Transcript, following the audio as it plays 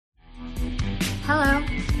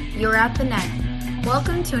You're at the net.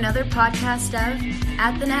 Welcome to another podcast of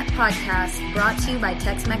At the Net Podcast, brought to you by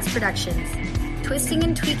Tex-Mex Productions. Twisting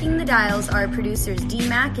and tweaking the dials are producers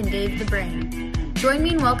D-Mac and Dave the Brain. Join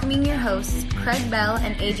me in welcoming your hosts, Craig Bell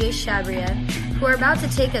and AJ Chabria, who are about to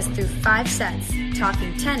take us through 5 sets,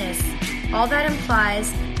 talking tennis, all that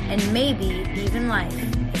implies, and maybe even life,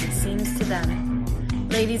 as it seems to them.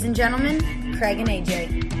 Ladies and gentlemen, Craig and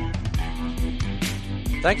AJ.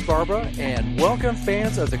 Thanks, Barbara, and welcome,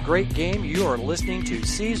 fans of the great game. You are listening to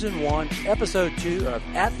Season 1, Episode 2 of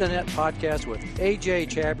At the Net Podcast with AJ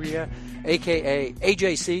Chabria, a.k.a.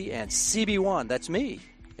 AJC, and CB1. That's me,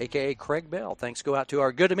 a.k.a. Craig Bell. Thanks go out to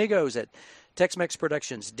our good amigos at Tex-Mex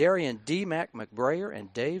Productions, Darian D. Mac McBrayer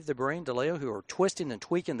and Dave the Brain DeLeo, who are twisting and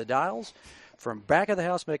tweaking the dials from back of the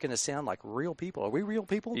house, making us sound like real people. Are we real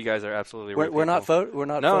people? You guys are absolutely real we're not people. We're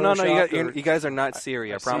not. No. You guys are not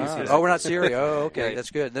Siri. I promise you. Oh, we're not Siri. Oh, okay, Right.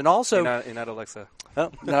 that's good. Then also, you're not Alexa.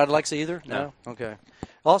 oh, not Alexa either. No. Okay.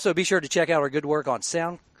 Also, be sure to check out our good work on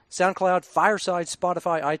SoundCloud, Fireside,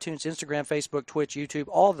 Spotify, iTunes, Instagram, Facebook, Twitch, YouTube,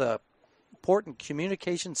 all the important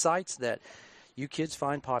communication sites that you kids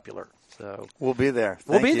find popular. So we'll be there.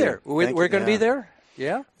 We're going to be there.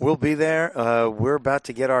 Yeah, we'll be there. We're about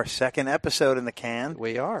to get our second episode in the can.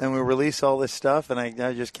 We are, and we release all this stuff, and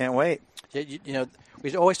I just can't wait. Yeah, you know,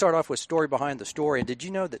 we always start off with story behind the story. And did you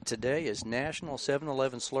know that today is National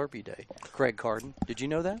 7-Eleven Slurpee Day? Craig Carden, did you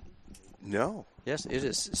know that? No. Yes, it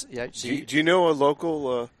is. Yeah. Do you know a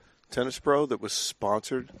local tennis pro that was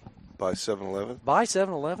sponsored by 7-Eleven? By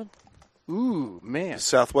 7-Eleven? Ooh, man.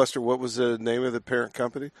 Southwestern. What was the name of the parent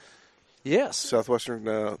company? Yes.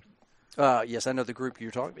 Southwestern. Yes, I know the group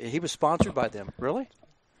you're talking about. He was sponsored by them. Really?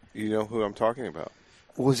 You know who I'm talking about?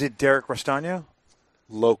 Was it Derek Rostano?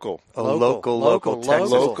 Local.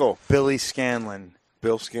 Local. Billy Scanlon.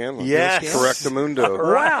 Bill Scanlon. Yes.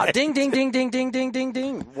 Correctamundo. Wow. Ding, ding, ding, ding, ding, ding, ding,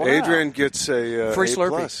 ding. Wow. Adrian gets a free A+.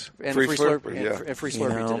 Slurpee. And free Slurpee. yeah. And free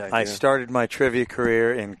Slurpee today. I started my trivia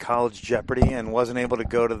career in College Jeopardy and wasn't able to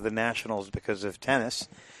go to the Nationals because of tennis.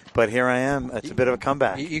 But here I am. It's a bit of a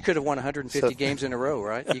comeback. You could have won 150 games in a row,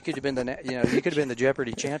 right? You could have been the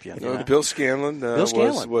Jeopardy champion. Bill Scanlon,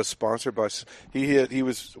 was sponsored by. He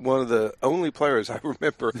was one of the only players I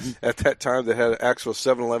remember at that time that had an actual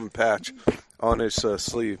 7-Eleven patch on his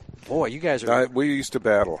sleeve. Boy, you guys are. We used to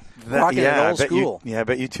battle. Rocking it old school. I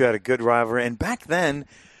bet you two had a good rivalry. And back then,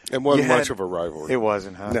 it wasn't much of a rivalry. It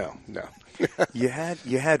wasn't, huh? No. You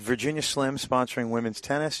had Virginia Slim sponsoring women's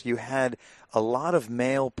tennis. You had a lot of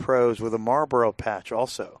male pros with a Marlboro patch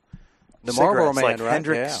also. The Marlboro man, like right?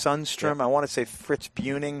 Hendrik Sundstrom. Yeah. I want to say Fritz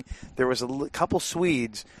Buning. There was a couple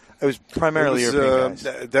Swedes. It was primarily European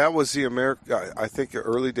guys. That was the I think the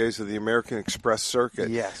early days of the American Express circuit.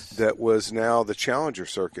 Yes. That was now the Challenger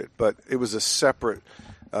circuit, but it was a separate.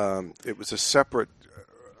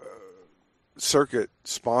 Circuit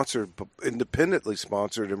sponsored, independently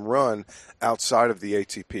sponsored and run outside of the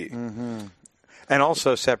ATP. Mm-hmm. And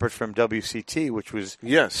also separate from WCT, which was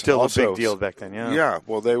still also a big deal back then. Yeah.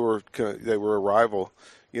 Well, they were a rival,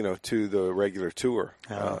 to the regular tour.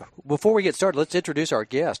 Before we get started, let's introduce our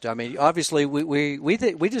guest. I mean, obviously, we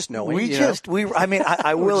just know him.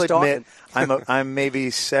 I will admit, I'm maybe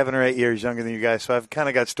 7 or 8 years younger than you guys, so I've kind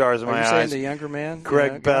of got stars in my eyes. Are you saying the younger man?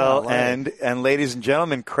 Craig Bell and ladies and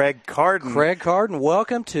gentlemen, Craig Carden. Craig Carden,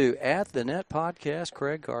 welcome to At the Net Podcast.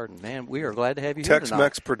 Craig Carden, man, we are glad to have you here tonight.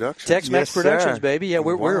 Tex-Mex Productions. Tex-Mex Productions, baby. Yeah,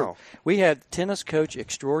 wow. we had tennis coach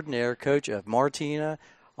extraordinaire, coach of Martina,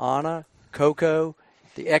 Anna, Coco,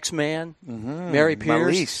 the X-Man, Mary Pierce.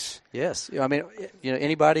 Malise. Yes. I mean,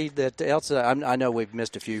 anybody that else, I know we've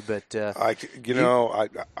missed a few, but... I can't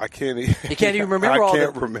even... You can't even remember all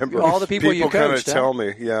the people you coached. People kind of tell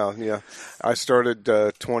me, yeah. I started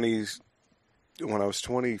when I was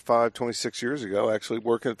 25, 26 years ago, actually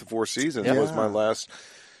working at the Four Seasons. Yeah. That was my last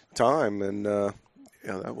time, and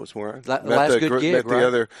that was where I met last good gig,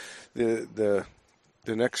 right?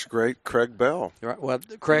 The next great Craig Bell. Right. Well,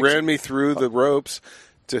 Craig ran me through the ropes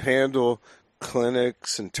to handle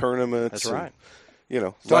clinics and tournaments. That's right.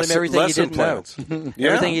 Taught him everything you didn't plans. know.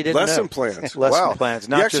 Everything you didn't lesson know. Plans. Lesson plans.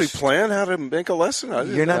 You actually plan how to make a lesson.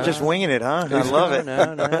 You're not just winging it, huh? I love it.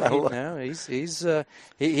 No.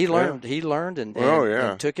 He learned. He learned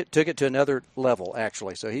and took it to another level.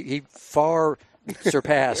 Actually, so he far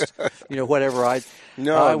surpassed whatever I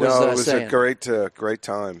was saying. A great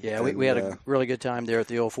time. Yeah, we had a really good time there at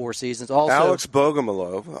the old Four Seasons. Also, Alex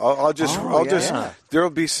Bogomolov. I'll just there'll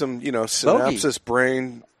be some synapses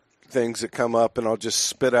brain things that come up, and I'll just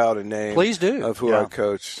spit out a name. Please do. Of who I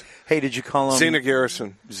coached. Hey, did you call him Zena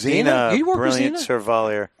Garrison? Zena, you worked with brilliant Zena?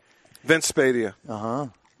 Servalier. Vince Spadia. Uh-huh.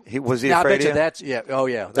 Was he afraid of you? Oh,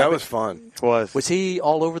 yeah. That was fun. It was. Was he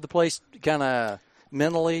all over the place, kind of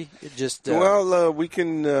mentally? Well, we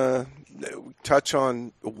can touch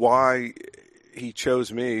on why he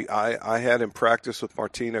chose me. I had him practice with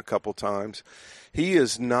Martina a couple times. He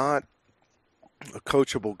is not a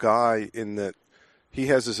coachable guy in that he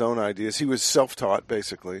has his own ideas. He was self-taught,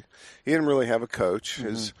 basically. He didn't really have a coach.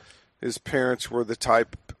 Mm-hmm. His parents were the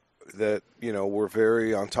type that, were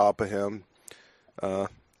very on top of him.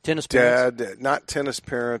 Tennis parents? Dad, not tennis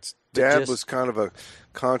parents. Dad was kind of a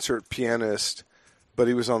concert pianist, but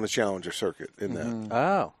he was on the Challenger circuit in that. Mm-hmm.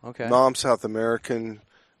 Oh, okay. Mom, South American,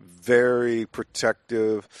 very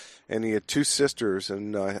protective, and he had 2 sisters,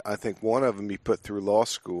 and I think one of them he put through law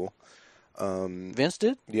school. Vince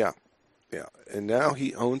did? Yeah. And now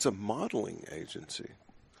he owns a modeling agency.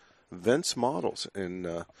 Vince models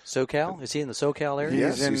in SoCal. Is he in the SoCal area?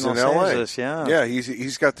 Yes, he's in Los LA. Angeles, yeah. Yeah,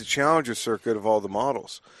 he's got the Challenger circuit of all the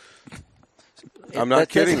models. I'm not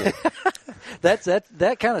kidding you.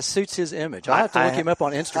 That kind of suits his image. I'll have to look him up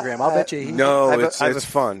on Instagram. I'll bet you he... No, it's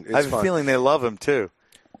fun. I have a feeling they love him, too.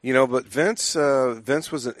 But Vince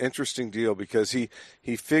was an interesting deal because he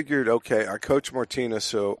figured, okay, I coach Martina,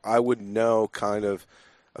 so I would know kind of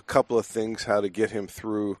a couple of things, how to get him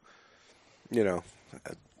through,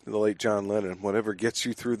 the late John Lennon, whatever gets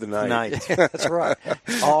you through the night. That's right.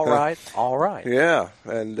 All right. Yeah,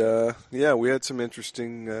 and we had some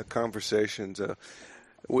interesting conversations.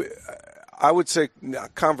 I would say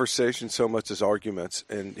not conversations so much as arguments,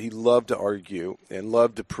 and he loved to argue and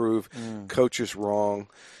loved to prove coaches wrong.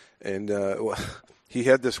 And he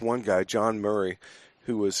had this one guy, John Murray,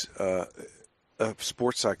 who was a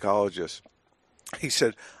sports psychologist. He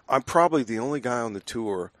said, I'm probably the only guy on the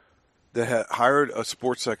tour that had hired a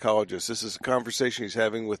sports psychologist. This is a conversation he's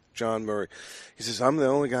having with John Murray. He says, I'm the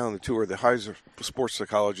only guy on the tour that hires a sports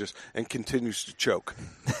psychologist and continues to choke.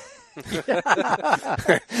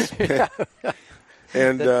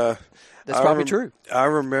 And that's probably true. I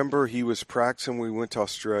remember he was practicing. We went to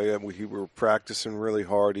Australia. We were practicing really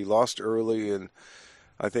hard. He lost early in,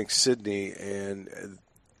 I think, Sydney.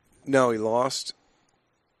 He lost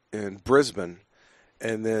in Brisbane.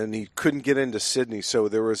 And then he couldn't get into Sydney, so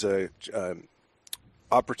there was a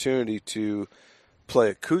opportunity to play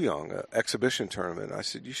at Kooyong, an exhibition tournament. I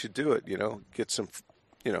said, you should do it, get some,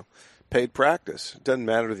 paid practice. It doesn't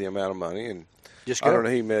matter the amount of money. And just go. I don't know,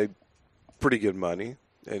 he made pretty good money.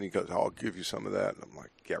 And he goes, I'll give you some of that. And I'm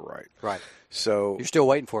like, yeah, right. Right. So you're still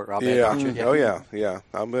waiting for it, Rob. Yeah. Aren't you? Oh, yeah.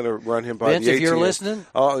 I'm going to run him by Vince, the ATM. if you're listening.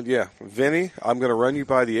 Oh, yeah. Vinny, I'm going to run you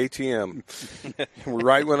by the ATM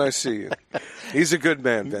right when I see you. He's a good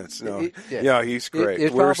man, Vince. No, yeah, he's great.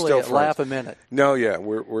 It's we're probably still a friends. laugh a minute. No, yeah,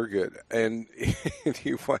 we're good. And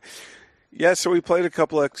so we played a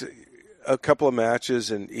couple of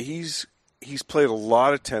matches, and he's played a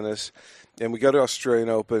lot of tennis. And we go to Australian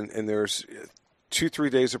Open, and there's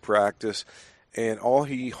 2-3 days of practice, and all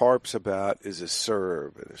he harps about is his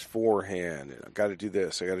serve and his forehand. And I got to do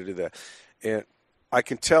this, I got to do that, and I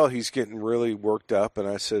can tell he's getting really worked up. And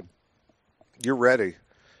I said, "You're ready."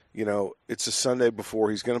 It's a Sunday before.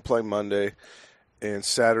 He's going to play Monday, and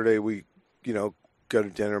Saturday we, go to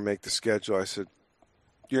dinner, make the schedule. I said,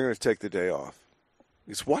 "You're going to take the day off."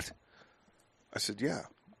 He said, "What?" I said, "Yeah,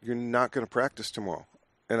 you're not going to practice tomorrow."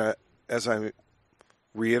 And as I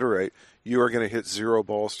reiterate, you are going to hit 0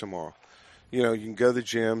 balls tomorrow. You can go to the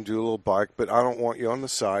gym, do a little bike, but I don't want you on the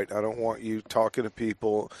site. I don't want you talking to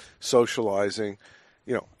people, socializing.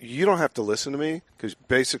 You don't have to listen to me because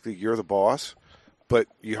basically you're the boss, but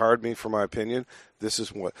you hired me for my opinion. This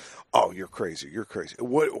is what, oh, you're crazy. You're crazy.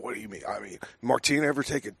 What do you mean? I mean, Martina ever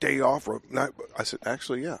take a day off? Or not? I said,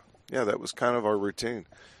 actually, yeah. Yeah, that was kind of our routine.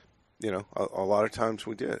 A lot of times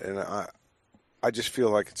we did. And I just feel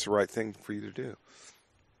like it's the right thing for you to do.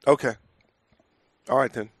 Okay. All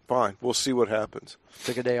right, then. Fine. We'll see what happens.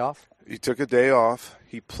 Took a day off? He took a day off.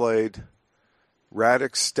 He played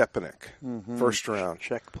Radek Stepanek, first round.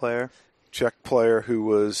 Czech player who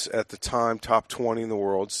was at the time top 20 in the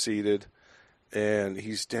world, seeded. And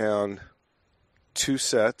he's down 2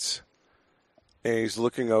 sets. And he's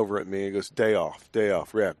looking over at me. He goes, day off.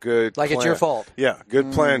 Yeah, good Like plan. It's your fault. Yeah,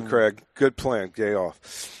 good plan, Craig. Good plan, day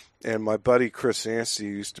off. And my buddy Chris Anstey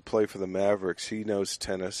used to play for the Mavericks. He knows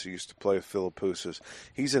tennis. He used to play with Philippoussis.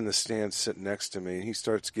 He's in the stands sitting next to me. And he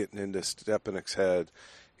starts getting into Stepanek's head.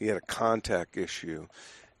 He had a contact issue.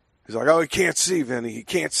 He's like, oh, he can't see, Vinny. He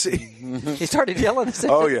can't see. He started yelling.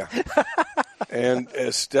 Oh, yeah. And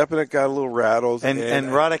as Stepanek got a little rattled. And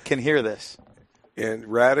Radek can hear this. And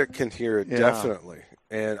Radek can hear it, definitely.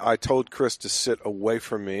 And I told Chris to sit away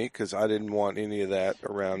from me because I didn't want any of that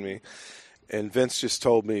around me. And Vince just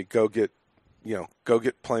told me, go get go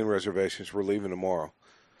get plane reservations. We're leaving tomorrow.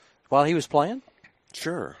 While he was playing?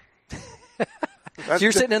 Sure. So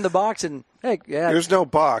you're sitting in the box and, hey, yeah. There's no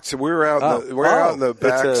box. We were out in the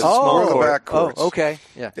back. It's a We're in the small back court. courts. Okay.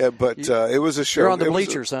 Yeah. Yeah, but it was a show. You're on the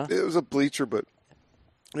bleachers, huh? It was a bleacher, but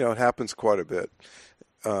it happens quite a bit.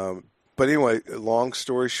 But anyway, long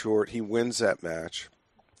story short, he wins that match.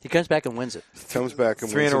 He comes back and wins it. Comes back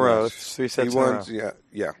and Three wins in a the row. match. 3 sets He in a wins, row.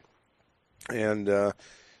 yeah. And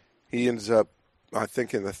he ends up, I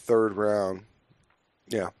think, in the third round.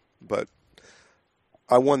 Yeah, but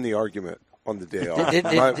I won the argument on the day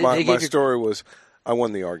off. My story was I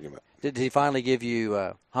won the argument. Did he finally give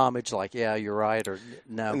you homage, like, yeah, you're right, or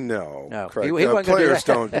no? No. He Craig. wasn't gonna do Players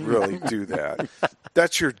that. don't really do that.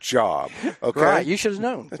 That's your job, okay? Right, you should have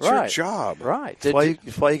known. That's right. your job. Right.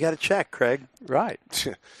 That's why you got to check, Craig. Right.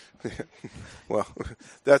 Well,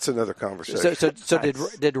 that's another conversation. So did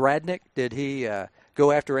Radnick, did he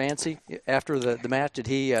go after Ansi after the match? Did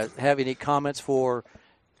he have any comments for?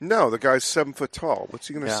 No, the guy's 7 foot tall. What's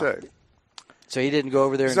he going to say? So he didn't go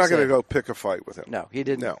over there He's and not going to say- go pick a fight with him. No, he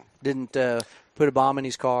didn't. No. Didn't put a bomb in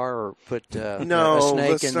his car or put a No,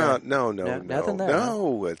 snake let's in not. the, No, nothing there.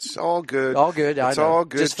 No, it's all good. All good, I It's know. all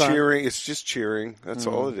good. Just fun. Cheering. It's just cheering. That's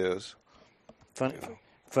all it is.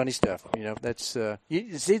 Funny stuff. That's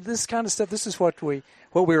you see this kind of stuff. This is what we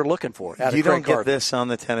were looking for. Out You of don't Craig get Carter. this on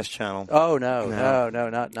the Tennis Channel. Oh no,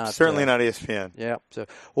 not Certainly not ESPN. Yeah. So,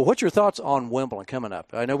 well, what's your thoughts on Wimbledon coming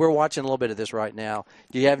up? I know we're watching a little bit of this right now.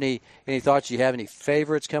 Do you have any thoughts? Do you have any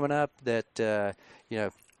favorites coming up? That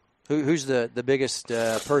who's the biggest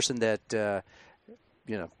person that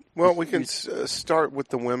Well, we can start with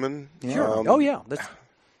the women. Sure. That's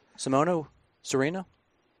Simona, Serena.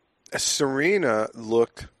 Serena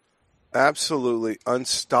looked absolutely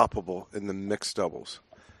unstoppable in the mixed doubles.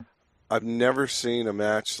 I've never seen a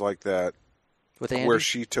match like that With Andy? where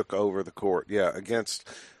she took over the court. Yeah, against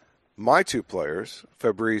my two players,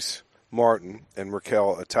 Fabrice Martin and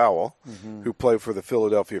Raquel Atawal, who play for the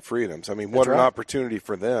Philadelphia Freedoms. I mean, what an right. opportunity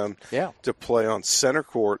for them to play on center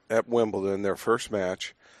court at Wimbledon, their first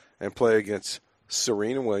match, and play against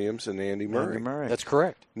Serena Williams and Andy Murray. That's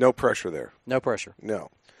correct. No pressure there. No pressure.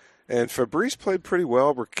 No. And Fabrice played pretty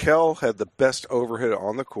well. Raquel had the best overhead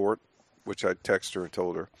on the court, which I texted her and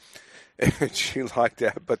told her. And she liked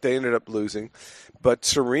that, but they ended up losing. But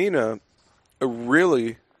Serena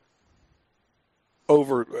really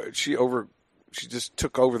she just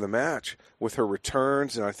took over the match with her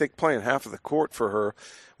returns, and I think playing half of the court for her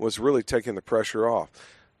was really taking the pressure off.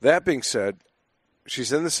 That being said,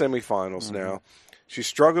 she's in the semifinals now. She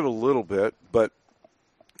struggled a little bit, but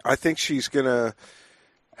I think she's going to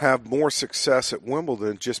have more success at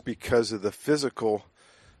Wimbledon just because of the physical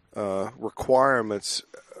requirements.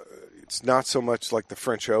 It's not so much like the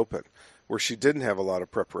French Open, where she didn't have a lot of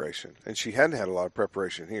preparation, and she hadn't had a lot of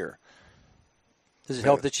preparation here. Does it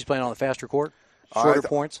help that she's playing on the faster court, shorter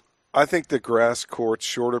points? I think the grass court's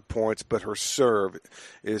shorter points, but her serve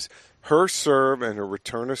and her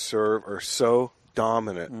return of serve are so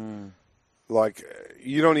dominant. Like,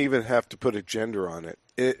 you don't even have to put a gender on it.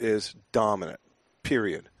 It is dominant,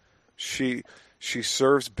 period. She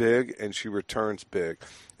serves big and she returns big.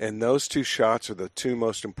 And those two shots are the two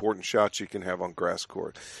most important shots you can have on grass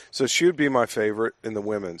court. So she would be my favorite in the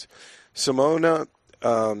women's. Simona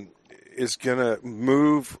is going to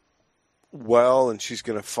move well and she's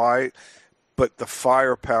going to fight. But the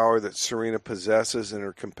firepower that Serena possesses and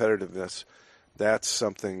her competitiveness, that's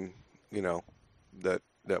something, that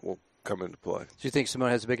will come into play. Do you think Simone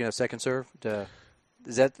has a big enough second serve?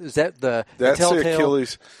 Is that the That's telltale? the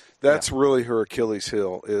Achilles. That's really her Achilles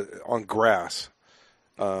heel on grass.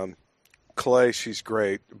 Clay, she's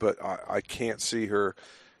great, but I can't see her.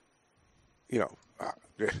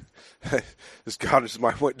 As God is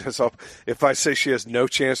my witness, if I say she has no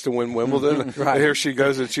chance to win Wimbledon, Right. here she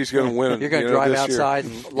goes and she's going to win. You're going to drive this outside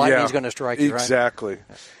year. and lightning's going to strike you, right? Exactly.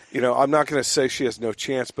 I'm not going to say she has no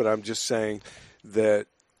chance, but I'm just saying that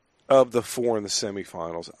of the four in the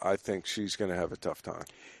semifinals, I think she's going to have a tough time.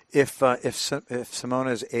 If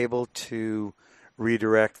Simona is able to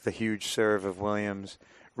redirect the huge serve of Williams,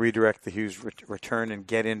 redirect the huge return, and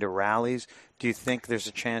get into rallies, do you think there's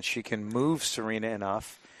a chance she can move Serena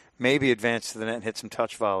enough, maybe advance to the net and hit some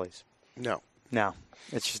touch volleys? No.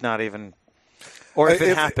 It's just not even. Or if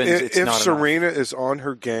it happens, it's not if Serena enough. is on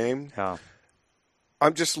her game, Oh.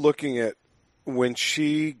 I'm just looking at when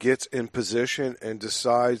she gets in position and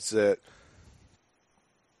decides that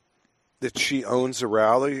she owns a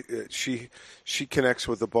rally, she connects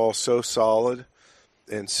with the ball so solid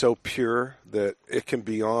and so pure that it can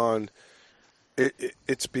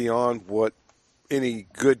it's beyond what any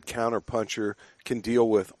good counterpuncher can deal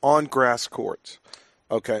with on grass courts.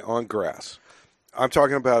 Okay, on grass. I'm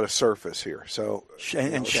talking about a surface here. So,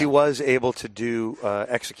 she was able to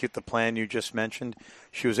execute the plan you just mentioned.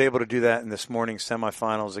 She was able to do that in this morning's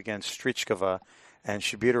semifinals against Strichkova, and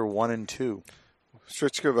she beat her 1-2.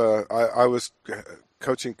 Strichkova, I was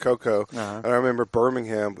coaching Coco, and I remember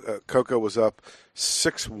Birmingham. Coco was up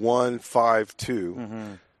 6-1,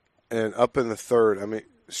 5-2, and up in the third. I mean,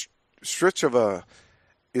 Strichkova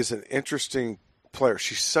is an interesting player.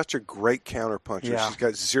 She's such a great counterpuncher. Yeah. She's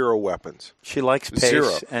got zero weapons. She likes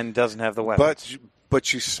pace and doesn't have the weapons. But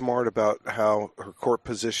she's smart about how her court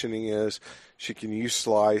positioning is. She can use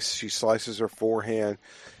slice. She slices her forehand.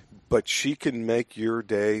 But she can make your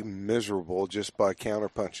day miserable just by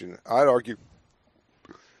counterpunching. I'd argue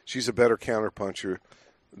she's a better counterpuncher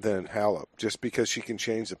than Halep just because she can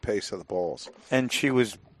change the pace of the balls. And she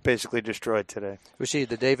was basically destroyed today. Was she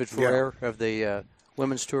the David Ferrer of the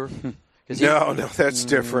women's tour? No, that's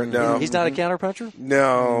different. No, he's not a counterpuncher.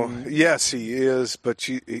 No, yes, he is, but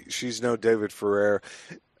she's no David Ferrer.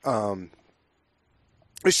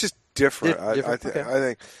 It's just different. I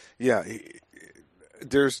think, yeah,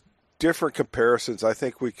 there's different comparisons. I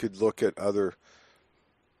think we could look at other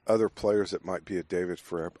players that might be a David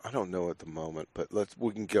Ferrer. I don't know at the moment, but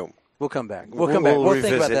we can go. We'll come back. We'll come back. We'll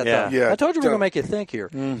think about that. Yeah. I told you we were going to make you think here.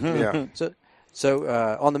 Yeah.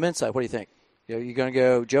 So on the men's side, what do you think? You going to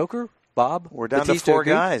go Joker? Bob? We're down Batista, to 4 Agut?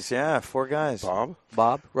 guys. Yeah, 4 guys.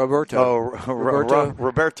 Bob? Roberto. Oh,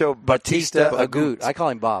 Roberto Batista Agut. I call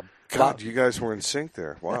him Bob. God, you guys were in sync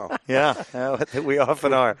there. Wow. Yeah, we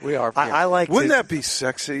often are. We are. I like. Wouldn't that be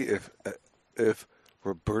sexy if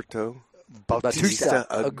Roberto Batista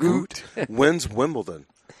Agut wins Wimbledon?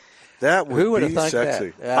 That would be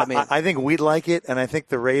sexy. That? I think we'd like it, and I think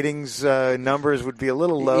the ratings numbers would be a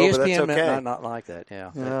little low, ESPN but that's okay. Not like that.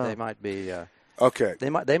 Yeah. They might be. Okay.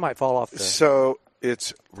 They might fall off. So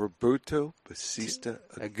it's Roberto Batista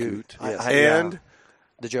Agut and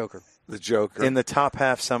the Joker. The Joker in the top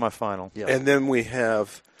half semifinal. Yes. And then we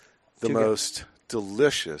have the most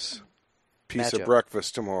delicious piece of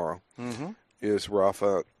breakfast tomorrow is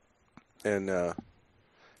Rafa and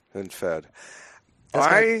Fed.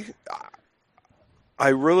 I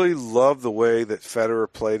really love the way that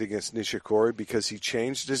Federer played against Nishikori because he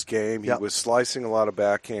changed his game. He was slicing a lot of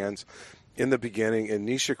backhands in the beginning, and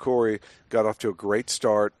Nishikori got off to a great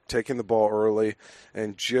start, taking the ball early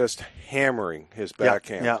and just hammering his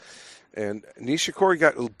backhand. Yeah. And Nishikori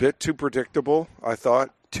got a bit too predictable, I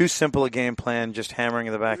thought. Too simple a game plan, just hammering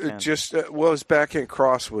in the backhand. His backhand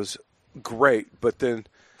cross was great, but then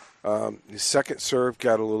his second serve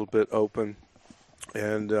got a little bit open.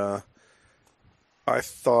 And I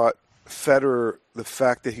thought Federer, the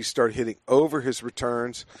fact that he started hitting over his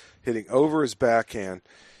returns, hitting over his backhand,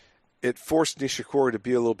 it forced Nishikori to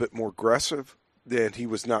be a little bit more aggressive, and he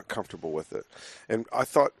was not comfortable with it. And I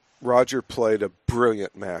thought Roger played a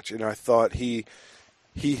brilliant match, and I thought he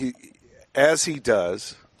as he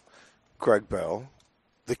does, Craig Bell,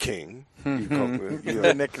 the King,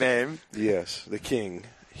 the nickname. Yes, the King.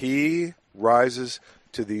 He rises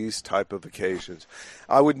to these type of occasions.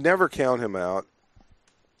 I would never count him out,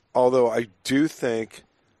 although I do think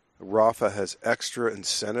Rafa has extra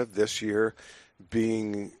incentive this year,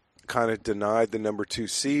 being kind of denied the number 2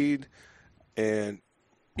 seed, and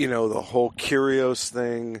the whole Kyrgios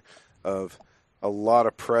thing of a lot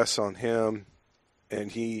of press on him,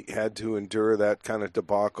 and he had to endure that kind of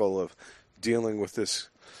debacle of dealing with this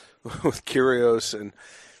with Kyrgios,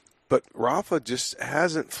 but Rafa just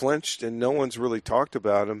hasn't flinched, and no one's really talked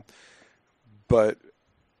about him. But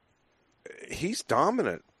he's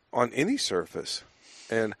dominant on any surface,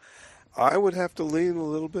 and I would have to lean a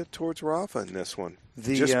little bit towards Rafa in this one,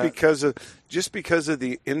 just because of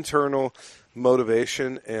the internal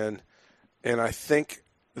motivation, and I think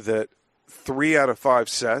that 3 out of 5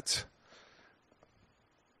 sets,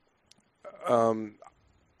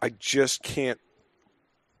 I just can't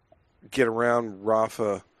get around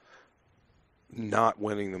Rafa not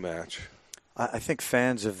winning the match. I think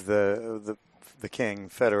fans of the King,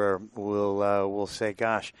 Federer, will say,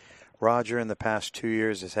 gosh, Roger in the past 2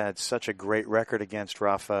 years has had such a great record against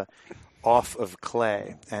Rafa off of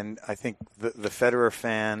clay. And I think the Federer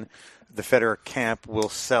fan, the Federer camp will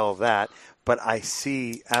sell that. But I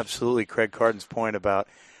see absolutely Craig Carden's point about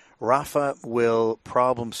Rafa will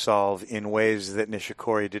problem solve in ways that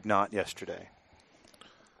Nishikori did not yesterday.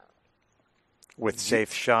 With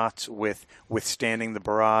safe shots, with withstanding the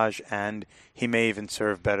barrage, and he may even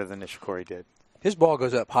serve better than Nishikori did. His ball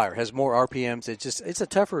goes up higher, has more RPMs. It's a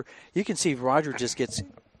tougher. You can see Roger just gets.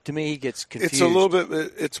 To me, he gets confused. It's a little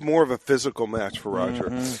bit. It's more of a physical match for Roger,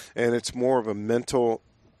 and it's more of a mental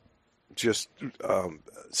just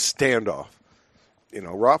standoff.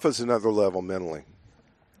 Rafa's another level mentally.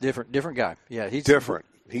 Different guy. Yeah, he's different.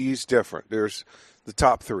 He's different. There's the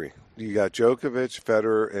top three. You got Djokovic,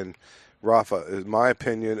 Federer, and Rafa, in my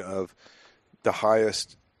opinion, of the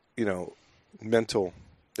highest, mental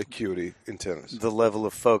acuity in tennis. The level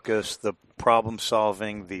of focus, the problem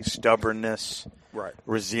solving, the stubbornness, right,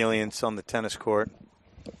 resilience on the tennis court.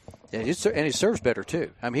 Yeah, and he serves better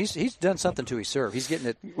too. I mean, he's done something to his serve. He's getting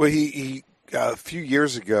it. Well, he a few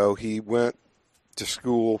years ago he went to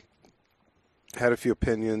school, had a few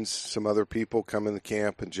opinions. Some other people come in the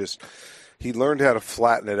camp, and he learned how to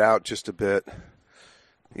flatten it out just a bit.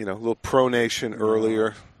 A little pronation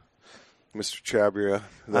earlier. Mr. Chabria,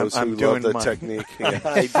 those who love the technique.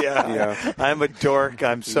 Yeah. I'm a dork.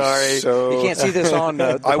 I'm sorry. So, you can't see this on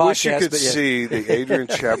the podcast. I wish you could see the Adrian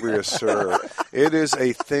Chabria serve. It is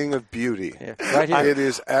a thing of beauty. Yeah, right here. It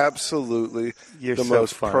is absolutely the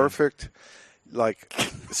most perfect,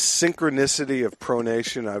 synchronicity of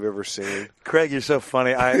pronation I've ever seen. Craig, you're so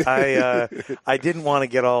funny. I didn't want to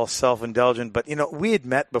get all self-indulgent, but, we had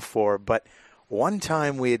met before, but one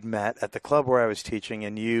time we had met at the club where I was teaching,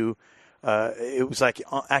 and you – it was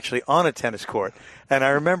actually on a tennis court, and I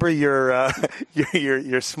remember your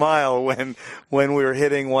smile when we were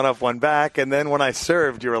hitting one up, one back, and then when I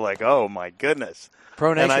served, you were like, "Oh my goodness!"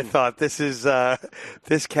 Pronation. And I thought,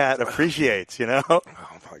 this cat appreciates, Oh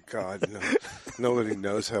my God! No, nobody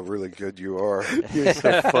knows how really good you are. You're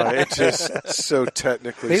so funny. Just so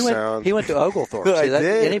technically sound. He went to Oglethorpe. I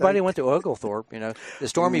did. Anybody went to Oglethorpe? The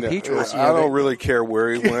Stormy Peaches. I don't really care where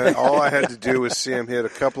he went. All I had to do was see him hit a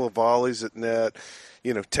couple of volleys at net.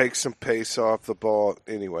 Take some pace off the ball.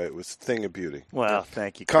 Anyway, it was a thing of beauty. Well,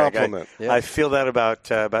 thank you, Craig. Compliment. I feel that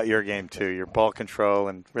about your game too. Your ball control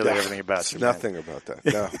and really everything about you. Nothing about that.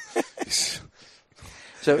 No.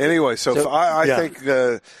 So anyway,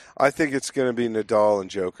 I think it's going to be Nadal and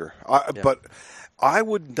Joker. But I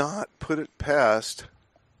would not put it past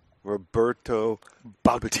Roberto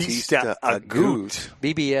Bautista Agut.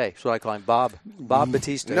 BBA, so I call him Bob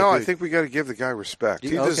Bautista. No, Agut. I think we got to give the guy respect.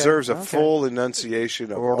 He deserves a full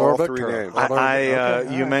enunciation of all three names.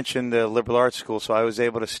 You mentioned the liberal arts school, so I was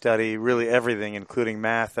able to study really everything, including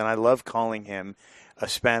math, and I love calling him a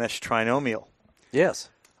Spanish trinomial.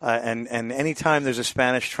 Yes. And any time there's a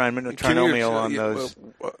Spanish trinomial on those.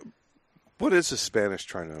 What is a Spanish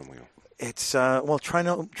trinomial? It's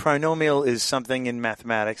trinomial is something in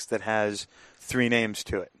mathematics that has three names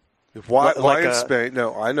to it. Why in Spain?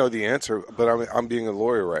 No, I know the answer, but I'm being a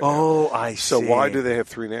lawyer right now. Oh, I see. So why do they have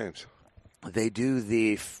three names? They do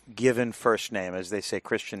the given first name, as they say,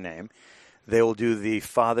 Christian name. They will do the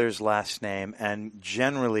father's last name and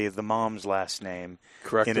generally the mom's last name.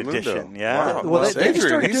 Correct. In addition, yeah. Wow.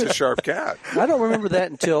 Adrian, he's a sharp cat. I don't remember that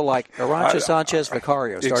until Arantxa Sanchez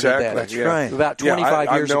Vicario started that. That's right. About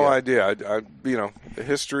 25 years ago. I have no idea. The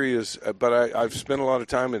history is, but I've spent a lot of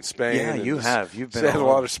time in Spain. Yeah, you have. You've been had a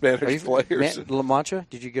lot of Spanish players. La Mancha?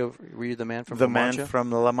 Did you go? Were you the man from La Mancha? The man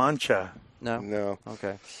from La Mancha. No.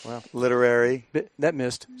 Okay. Well, literary that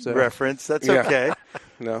missed reference. That's okay.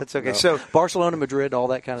 No, that's okay. No. So Barcelona, Madrid, all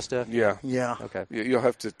that kind of stuff. Yeah. Okay. You'll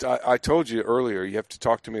have to. I told you earlier. You have to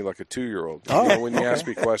talk to me like a 2-year-old. When you ask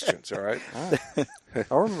me questions. All right.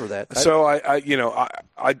 I remember that. So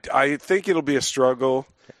I think it'll be a struggle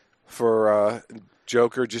for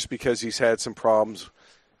Joker just because he's had some problems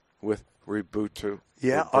with Roberto.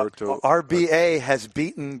 Yeah, RBA has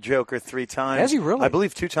beaten Joker 3 times. Has he really? I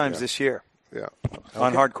believe 2 times this year. Yeah.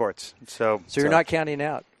 On hard courts. So you're not counting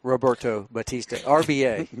out Roberto Bautista,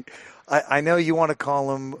 RBA. I know you want to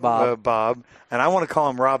call him Bob, and I want to call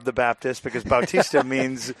him Rob the Baptist because Bautista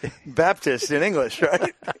means Baptist in English,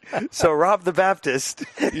 right? So Rob the Baptist.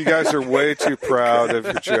 You guys are way too proud of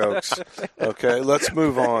your jokes. Okay, let's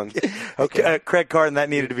move on. Okay, Craig Carton, that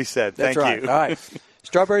needed to be said. That's Thank right. you. All right.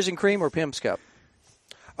 Strawberries and cream or Pimm's Cup?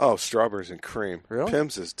 Oh, strawberries and cream. Really?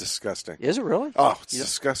 Pimm's is disgusting. Is it really? Oh, it's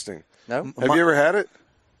disgusting. No? Have you ever had it?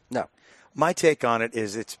 No. My take on it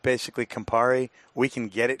is it's basically Campari. We can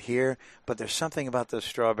get it here, but there's something about those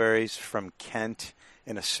strawberries from Kent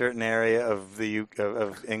in a certain area of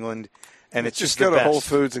England, and it's just go the to best. Whole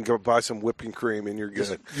Foods and go buy some whipping cream, and you're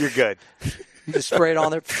good. You're good. You just spray it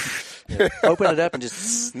on there, open it up, and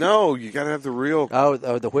just... No, you got to have the real... Oh,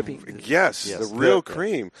 the whipping... Yes, the real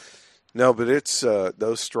cream. No, but it's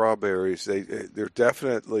those strawberries, they're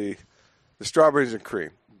definitely... The strawberries and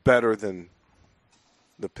cream, better than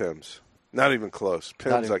the Pimm's. Not even close.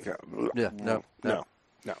 Pimm's no.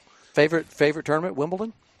 Favorite tournament,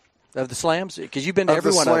 Wimbledon? Of the Slams? Because you've been to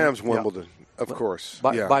every one of the of them. Slams, Wimbledon, of course.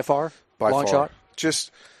 By far? By long far. Shot?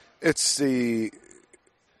 Just, it's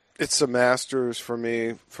It's the Masters for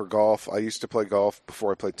me for golf. I used to play golf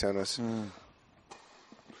before I played tennis.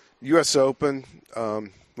 U.S. Open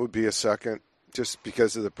would be a second, just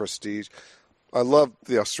because of the prestige. I love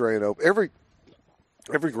the Australian Open.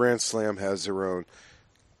 Every Grand Slam has their own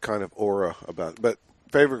kind of aura about it. But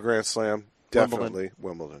favorite Grand Slam, definitely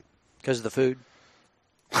Wimbledon. Because of the food?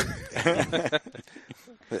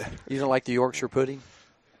 You don't like the Yorkshire pudding?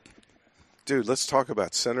 Dude, let's talk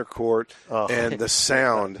about center court and the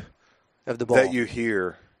sound of the ball that you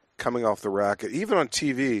hear coming off the racket. Even on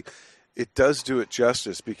TV, it does do it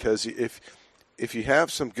justice, because if you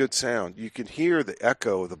have some good sound, you can hear the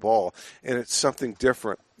echo of the ball, and it's something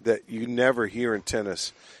different that you never hear in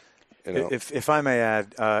tennis. You know? If I may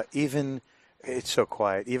add, even it's so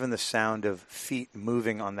quiet. Even the sound of feet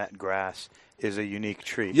moving on that grass is a unique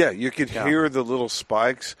treat. Yeah, you can hear the little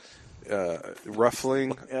spikes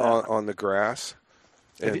ruffling on the grass.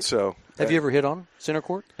 Have you ever hit on center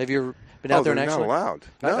court? Have you ever been out there they're next not to it? allowed.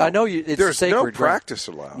 No. I know it's There's sacred. no practice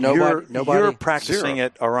allowed. Nobody. You're practicing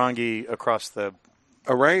at Orangi across the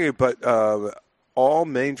Orangi, but all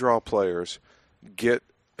main draw players get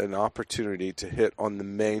an opportunity to hit on the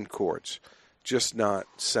main courts, just not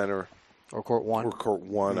center or court one. Or court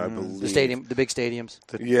one, I believe. The big stadiums.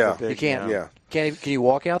 You can't. Yeah. Can you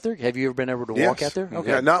walk out there? Have you ever been able to walk out there?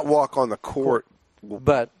 Okay. Yeah, not walk on the court,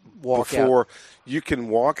 but walk before out. You can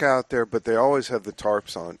walk out there, but they always have the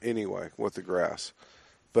tarps on anyway with the grass.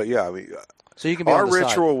 But yeah, I mean, so you can be our on the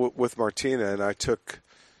ritual with Martina, and I took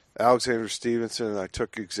Alexander Stevenson and I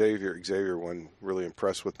took Xavier. Xavier wasn't really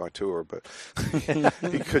impressed with my tour, but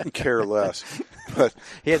he couldn't care less. But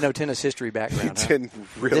he had no tennis history background. He didn't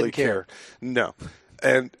really care. No,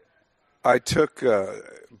 and I took.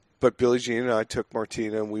 But Billie Jean and I took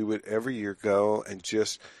Martina, and we would every year go and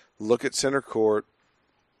just look at center court,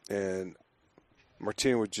 and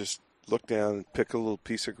Martina would just look down and pick a little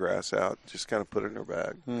piece of grass out, just kind of put it in her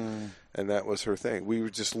bag. And that was her thing. We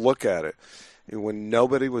would just look at it. And when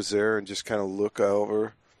nobody was there, and just kind of look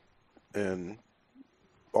over, and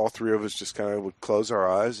all three of us just kind of would close our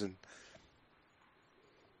eyes and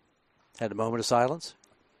had a moment of silence,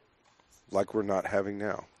 like we're not having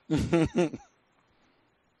now.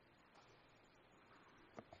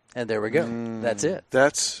 And there we go. That's it.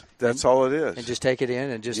 That's all it is. And just take it in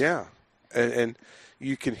and just and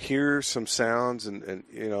you can hear some sounds and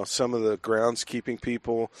you know some of the groundskeeping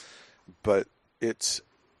people, but it's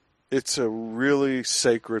a really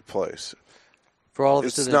sacred place. For all of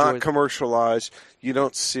us, it's not commercialized. You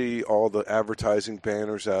don't see all the advertising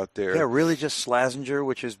banners out there. Yeah, really, just Slazenger,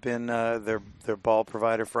 which has been their ball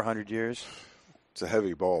provider for 100 years. It's a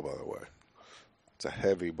heavy ball, by the way. It's a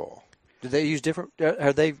heavy ball. Do they use different?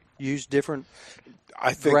 Have they used different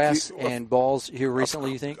grass and balls here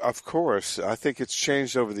recently? You think? Of course, I think it's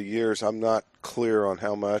changed over the years. I'm not clear on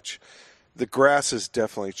how much. The grass has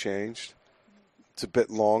definitely changed. It's a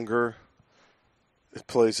bit longer. It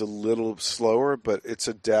plays a little slower, but it's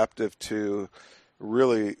adaptive to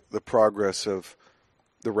really the progress of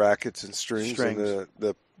the rackets and strings. And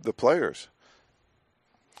the players.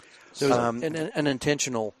 So an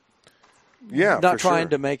intentional. Yeah, not trying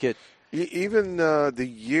to make it. Even the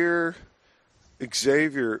year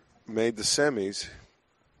Xavier made the semis,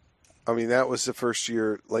 I mean, that was the first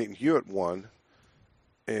year Leighton Hewitt won,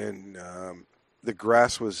 and the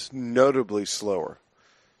grass was notably slower.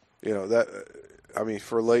 You know, that, I mean,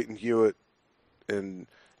 for Leighton Hewitt and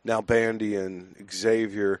now Bandy and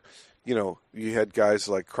Xavier, you know, you had guys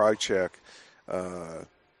like Krajicek,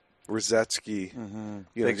 Rosetsky,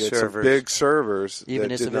 you know, some big servers. Even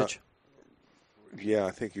Ivanovic. Yeah,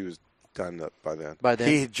 I think he was done up by then.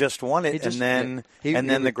 He had just won it, and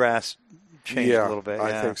then the grass changed a little bit. Yeah.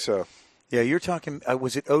 I think so. Yeah, you're talking.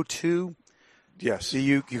 Was it 2002? Yes.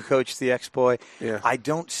 You coached the X-Boy. Yeah. I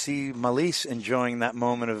don't see Malise enjoying that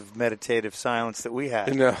moment of meditative silence that we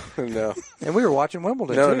had. No. And we were watching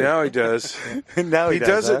Wimbledon, too. No, now he does. Now he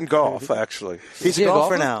does it in golf, actually. He's a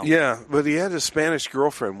golfer now. Yeah, but he had a Spanish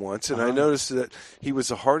girlfriend once, and I noticed that he was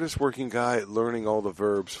the hardest working guy at learning all the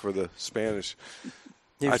verbs for the Spanish.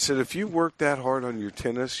 I said, if you worked that hard on your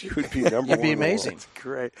tennis, you would be number one. You'd be amazing.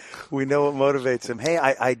 Great. We know what motivates him. Hey,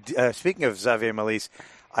 I speaking of Xavier Malise,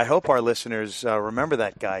 I hope our listeners remember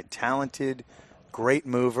that guy. Talented, great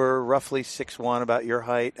mover, roughly 6'1", about your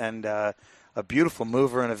height, and a beautiful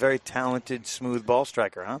mover and a very talented, smooth ball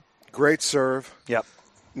striker, huh? Great serve. Yep.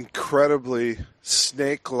 Incredibly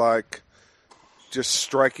snake-like, just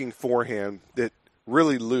striking forehand that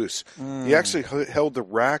really loose. He actually held the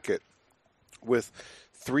racket with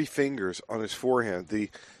 3 fingers on his forehand. The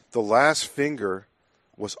last finger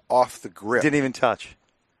was off the grip. Didn't even touch.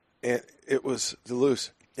 And it was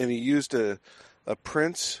loose. And he used a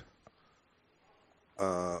Prince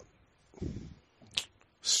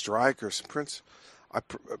Strike or Prince.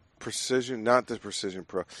 Precision, not the Precision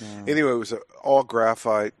Pro. Yeah. Anyway, it was an all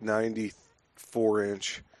graphite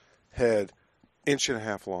 94-inch head, inch and a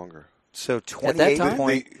half longer. So 28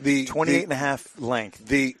 and a half length.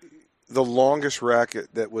 The longest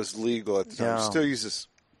racket that was legal at the time. Yeah. Still uses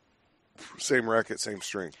same racket, same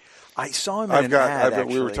string. I saw him in an ad,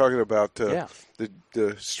 actually. We were talking about the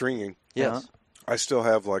stringing. Yes. I still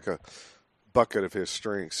have like a bucket of his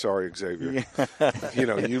string. Sorry, Xavier.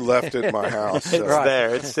 You left it in my house. So.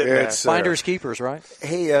 It's there. It's finders keepers, right?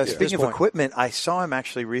 Hey, speaking of equipment, I saw him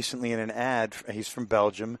actually recently in an ad. He's from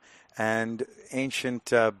Belgium, and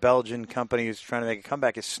ancient Belgian company who's trying to make a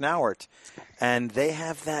comeback is Snauert, and they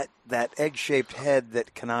have that egg-shaped head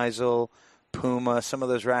that Kneisel, Puma, some of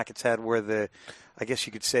those rackets had, where I guess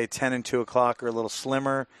you could say 10 and 2 o'clock are a little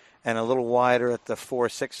slimmer and a little wider at the 4,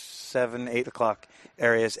 6, 7, 8 o'clock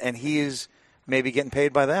areas, and he's maybe getting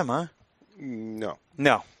paid by them, huh? No.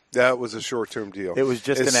 That was a short-term deal. It was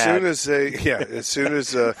just an ad. As soon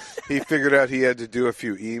as he figured out he had to do a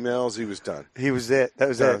few emails, he was done. He was it. That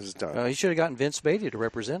was it. Was done. He should have gotten Vince Beatty to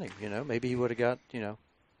represent him. Maybe he would have got,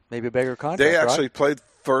 maybe a bigger contract. They actually played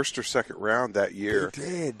first or second round that year. They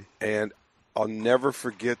did. And I'll never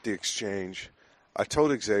forget the exchange. I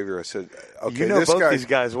told Xavier, I said, okay, you know this both guy, these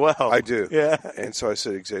guys well. I do. Yeah. And so I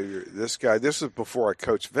said, Xavier, this was before I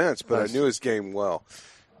coached Vince, but I knew his game well.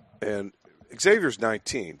 And Xavier's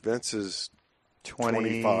 19. Vince is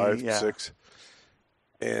 25, 6.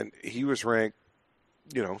 And he was ranked,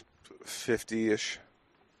 50-ish.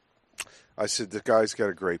 I said, the guy's got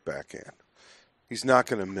a great backhand. He's not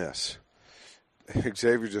going to miss.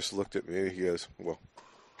 Xavier just looked at me and he goes, well,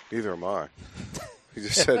 neither am I. He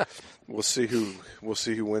just said, we'll see who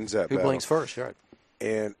wins that battle. Who blinks first, right.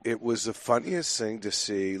 And it was the funniest thing to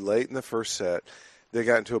see late in the first set. They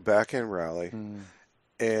got into a backhand rally,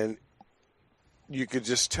 and you could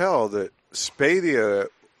just tell that Spadia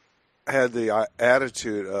had the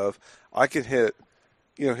attitude of, I can hit,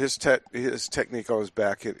 his technique on his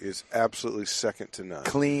backhand is absolutely second to none.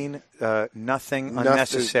 Clean, nothing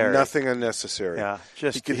unnecessary. Nothing unnecessary. Yeah,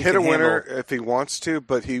 he can hit a winner if he wants to,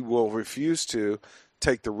 but he will refuse to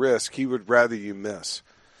take the risk. He would rather you miss.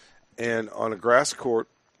 And on a grass court,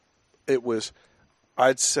 it was,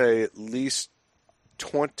 I'd say, at least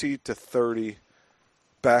 20 to 30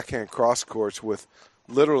 backhand cross courts with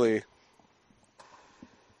literally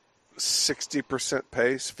 60%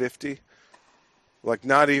 pace, 50. Like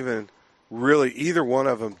not even really either one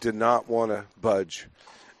of them did not want to budge.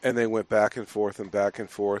 And they went back and forth and back and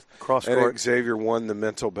forth. Cross court. And Xavier won the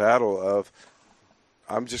mental battle of,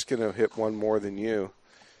 I'm just going to hit one more than you.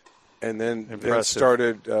 And then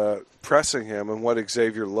started pressing him. And what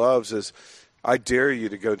Xavier loves is, I dare you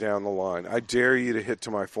to go down the line. I dare you to hit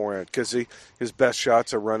to my forehand, because his best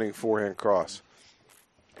shots are running forehand cross.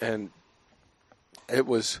 And it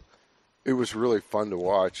was really fun to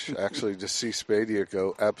watch, actually, to see Spadia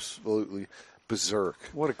go absolutely berserk.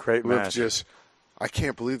 What a great match. I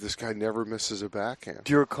can't believe this guy never misses a backhand.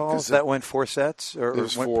 Do you recall if that went 4 sets or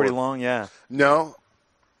went 4. Pretty long? Yeah. No.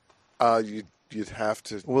 You'd have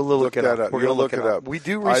to look that up. We're going to look it up. We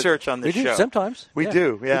do research on this show. We do sometimes. We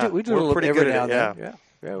do, yeah. We do a little pretty good at it.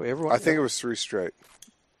 Yeah. Everyone. I think it was 3 straight.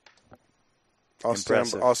 I'll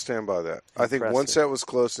stand by that. I think one set was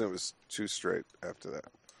close and it was 2 straight after that.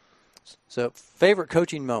 So, favorite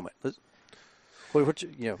coaching moment? What's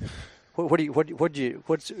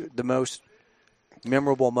the most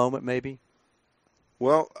memorable moment, maybe?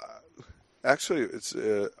 Well, actually, it's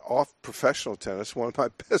off professional tennis. One of my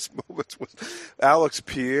best moments was Alex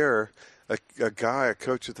Pierre, a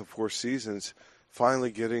coach at the Four Seasons,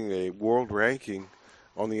 finally getting a world ranking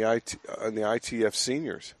on the ITF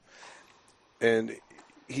seniors. And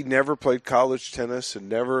he never played college tennis and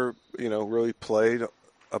never, really played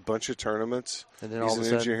a bunch of tournaments. And then he's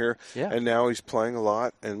an engineer, and now he's playing a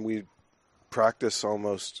lot. And we practice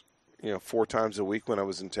almost, 4 times a week when I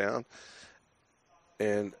was in town.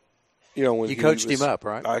 And when you coached him up,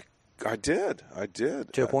 right? I did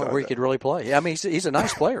to a point where he could really play. I mean, he's a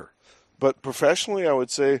nice player. But professionally, I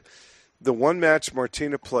would say the one match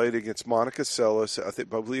Martina played against Monica Seles, I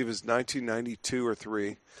believe, is 1992 or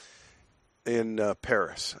 3 in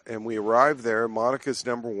Paris, and we arrived there. Monica's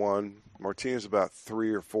number 1, Martina's about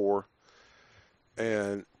 3 or 4,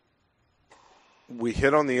 and we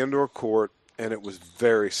hit on the indoor court, and it was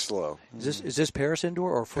very slow. Is this Paris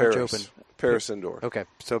indoor or French Open? Paris indoor. Okay,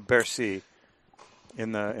 so Bercy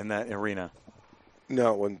in that arena.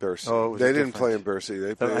 No, it wasn't Bercy. Oh, they didn't play in Bercy.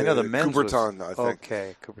 They played I know the men's Coubertin, was, I think.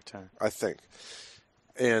 Okay, Coubertin. I think.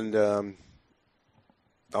 And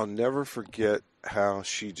I'll never forget how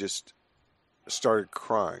she just started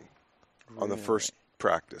crying on the first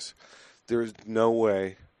practice. There's no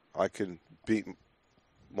way I can beat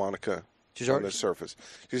Monica on the surface.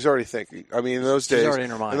 She's already thinking. I mean, in those days, already in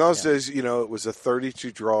her mind, days, it was a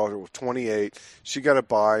 32 draw, 28. She got a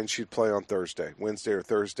bye, and she'd play on Wednesday or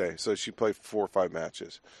Thursday. So she played 4 or 5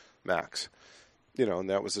 matches, max. And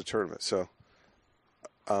that was the tournament. So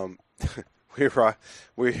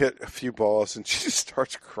we hit a few balls, and she just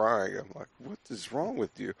starts crying. I'm like, what is wrong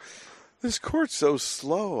with you? This court's so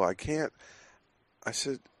slow. I can't. I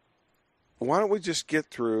said, why don't we just get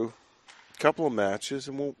through a couple of matches,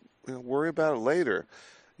 and we'll worry about it later.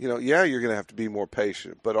 You're going to have to be more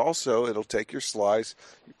patient, but also it'll take your slice.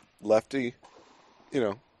 Lefty,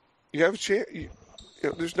 you have a chance.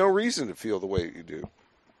 There's no reason to feel the way you do.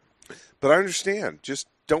 But I understand. Just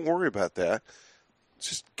don't worry about that.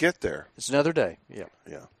 Just get there. It's another day. Yeah.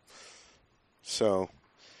 Yeah. So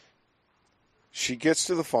she gets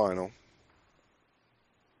to the final.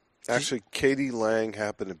 Actually, Katie Lang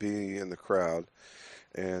happened to be in the crowd,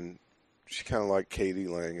 and she kind of liked Katie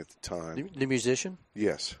Lang at the time. The musician?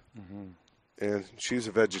 Yes. And she's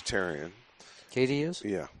a vegetarian. Katie is?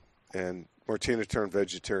 Yeah. And Martina turned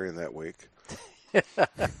vegetarian that week.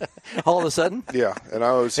 All of a sudden? Yeah. And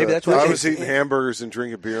I was eating hamburgers and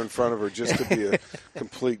drinking beer in front of her just to be a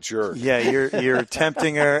complete jerk. Yeah, you're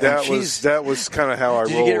tempting her. That was kind of how I rolled.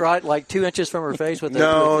 Did you get it right, like 2 inches from her face? With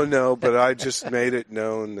No, but I just made it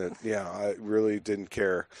known that, I really didn't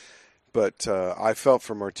care. But I felt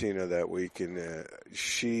for Martina that week, and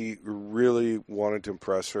she really wanted to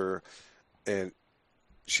impress her. And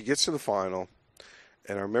she gets to the final,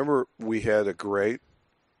 and I remember we had a great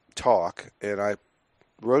talk, and I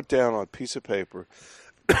wrote down on a piece of paper,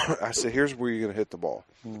 I said, here's where you're going to hit the ball.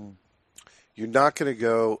 You're not going to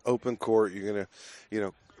go open court. You're going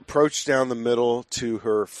to, approach down the middle to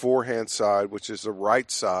her forehand side, which is the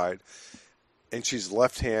right side, and she's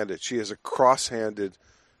left-handed. She has a cross-handed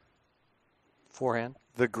forehand.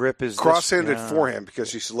 The grip is cross-handed forehand because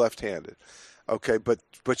she's left-handed. Okay, but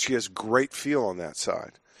she has great feel on that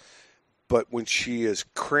side. But when she is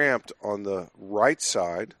cramped on the right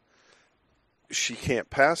side, she can't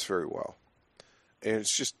pass very well. And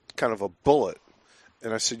it's just kind of a bullet.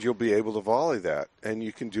 And I said, you'll be able to volley that, and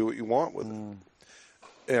you can do what you want with it.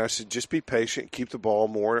 And I said, just be patient, keep the ball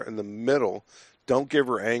more in the middle. Don't give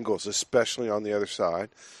her angles, especially on the other side.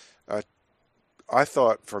 I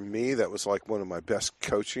thought, for me, that was like one of my best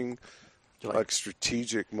coaching,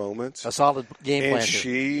 strategic moments. A solid game plan. And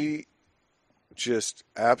she just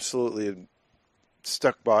absolutely had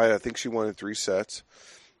stuck by it. I think she won in 3 sets.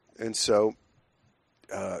 And so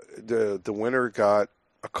the winner got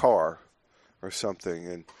a car or something.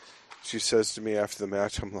 And she says to me after the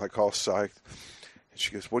match, I'm like all psyched. And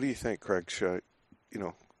she goes, what do you think, Craig? Should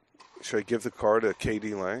I give the car to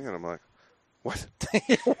Katie Lang? And I'm like, what?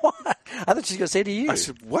 What? I thought she was going to say to you. I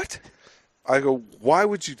said, what? I go, why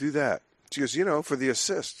would you do that? She goes, for the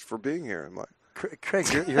assist, for being here. I'm like, Craig,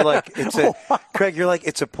 you're like it's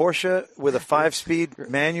a Porsche with a 5-speed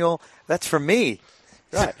manual. That's for me.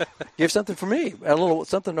 Right. Give something for me. A little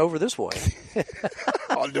something over this way.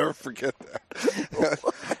 I'll never forget that.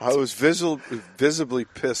 I was visibly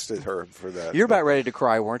pissed at her for that. You're about ready to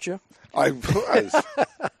cry, weren't you? I was.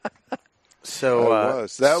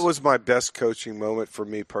 That was my best coaching moment for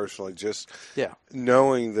me personally, just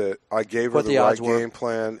knowing that I gave her the right game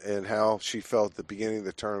plan and how she felt at the beginning of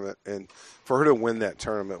the tournament. And for her to win that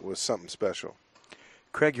tournament was something special.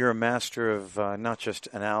 Craig, you're a master of not just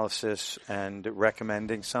analysis and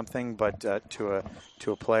recommending something, but to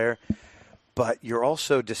a player. But you're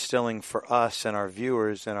also distilling for us and our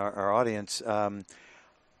viewers and our audience.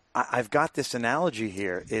 I've got this analogy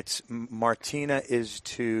here. It's Martina is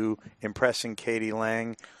to impressing Katie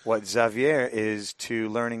Lang what Xavier is to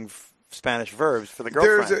learning Spanish verbs for the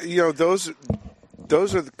girlfriend.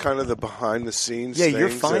 Those are kind of the behind-the-scenes things. Yeah, you're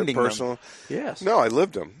finding personal. them. Yes. No, I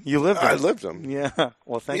lived them. You lived them? I lived them. Yeah.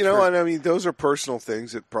 Well, thank you. And I mean, those are personal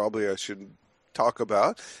things that probably I shouldn't talk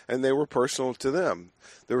about, and they were personal to them.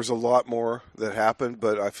 There was a lot more that happened,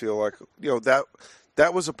 but I feel like,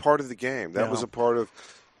 that was a part of the game. That was a part of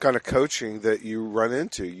kind of coaching that you run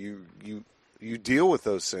into. You deal with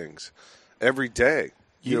those things every day,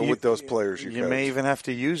 with those players you coach. may even have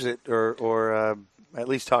to use it or at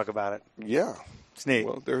least talk about it. Yeah. It's neat.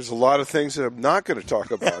 Well, there's a lot of things that I'm not going to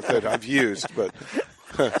talk about that I've used. But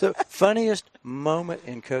So, funniest moment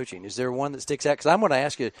in coaching, is there one that sticks out? Because I'm going to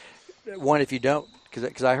ask you one if you don't,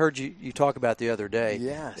 because I heard you talk about the other day.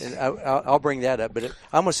 Yes. And I'll bring that up. But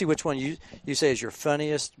I'm going to see which one you say is your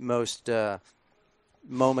funniest, most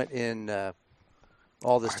moment in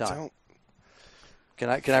all this time.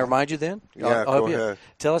 Can I remind you then? Yeah, I'll go ahead.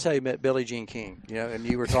 Tell us how you met Billie Jean King. And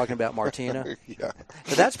you were talking about Martina. Yeah.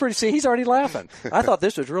 But that's pretty. See, he's already laughing. I thought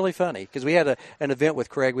this was really funny because we had an event with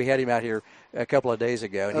Craig. We had him out here a couple of days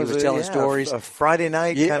ago, and he was telling stories. A Friday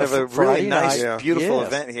night, kind of a Friday really nice, night. beautiful Yes.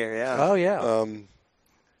 event here. Yeah. Oh yeah.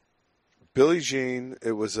 Billie Jean.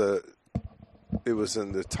 It was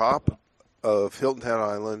in the top of Hilton Head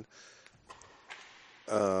Island.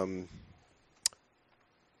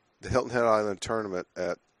 The Hilton Head Island tournament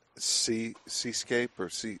at Seascape or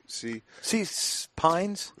Sea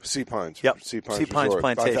Pines. Sea Pines. Yep. Sea Pines. Sea Pines Resort.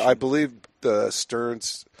 Plantation. I believe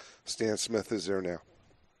Stearns, Stan Smith is there now.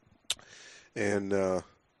 And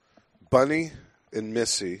Bunny and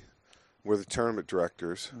Missy were the tournament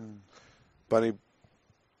directors. Bunny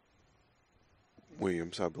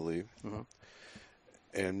Williams, I believe,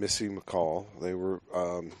 and Missy McCall. They were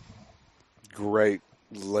great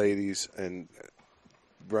ladies and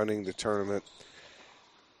running the tournament.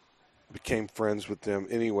 Became friends with them.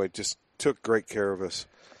 Anyway, just took great care of us.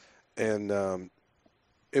 And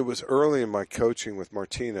it was early in my coaching with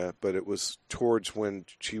Martina, but it was towards when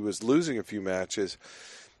she was losing a few matches.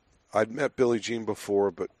 I'd met Billie Jean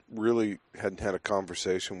before, but really hadn't had a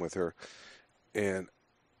conversation with her. And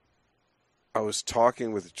I was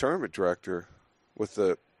talking with the tournament director, with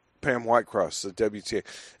the Pam Whitecross, the WTA.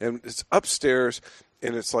 And it's upstairs,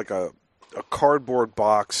 and it's like a cardboard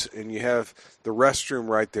box, and you have the restroom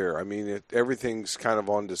right there. I mean, everything's kind of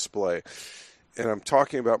on display. And I'm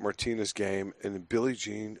talking about Martina's game, and Billie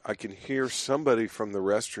Jean, I can hear somebody from the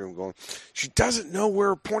restroom going, she doesn't know where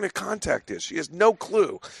her point of contact is. She has no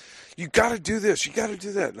clue. You got to do this. You got to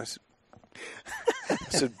do that. And I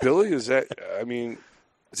said, Billie, is that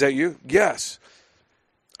you? Yes.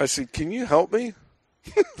 I said, can you help me?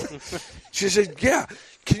 She said, yeah.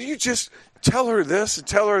 Can you just tell her this and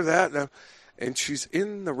tell her that? And she's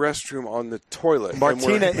in the restroom on the toilet.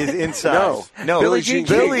 Martina is inside. No, Billie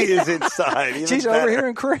is inside. Even She's better.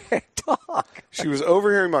 overhearing Craig talk. She was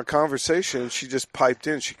overhearing my conversation. She just piped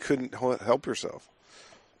in. She couldn't help herself.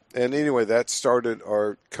 And anyway, that started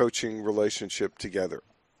our coaching relationship together.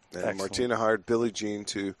 And Excellent. Martina hired Billie Jean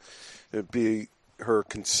to be her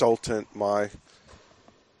consultant, my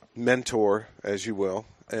mentor, as you will.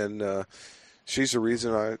 And she's the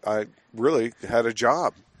reason I really had a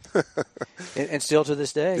job. And still to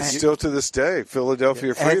this day. Still to this day,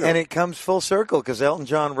 Philadelphia Freedom. And it comes full circle because Elton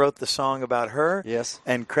John wrote the song about her. Yes.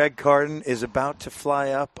 And Craig Carden is about to fly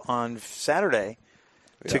up on Saturday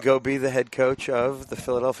to go be the head coach of the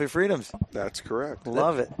Philadelphia Freedoms. That's correct.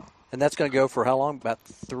 Love it. And that's going to go for how long? About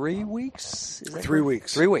 3 weeks? Is that 3 correct?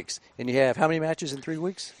 weeks. 3 weeks. And you have how many matches in 3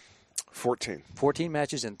 weeks? 14. 14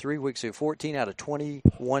 matches in 3 weeks. So 14 out of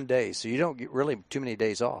 21 days. So you don't get really too many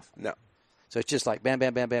days off. No. So it's just like bam,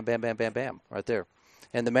 bam, bam, bam, bam, bam, bam, bam, right there.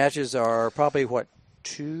 And the matches are probably,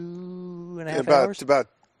 2.5 hours? About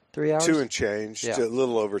 3 hours? 2 and change, Yeah. a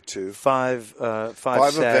little over 2. Five sets,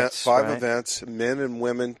 five right? events, men and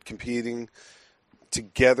women competing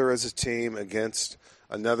together as a team against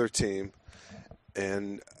another team.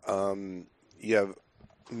 And you have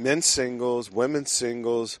men's singles, women's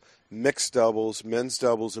singles, mixed doubles, men's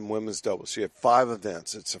doubles, and women's doubles. So you have 5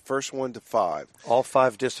 events. It's the first 1 to 5. All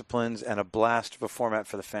 5 disciplines and a blast of a format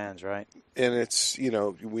for the fans, right? And it's,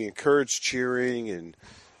 we encourage cheering and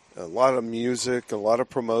a lot of music, a lot of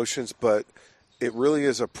promotions, but it really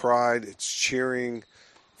is a pride. It's cheering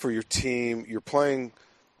for your team. You're playing.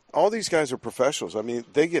 All these guys are professionals. I mean,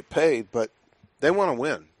 they get paid, but they want to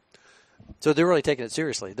win. So they're really taking it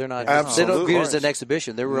seriously. They're not. Absolutely. They don't view it as an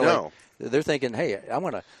exhibition. They're really. No. They're thinking, hey, I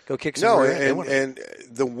want to go kick some rear. And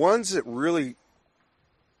the ones that really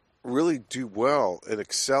do well and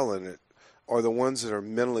excel in it are the ones that are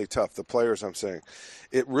mentally tough. The players, I'm saying,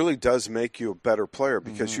 it really does make you a better player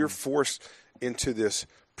because you're forced into this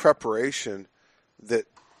preparation that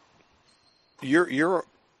you're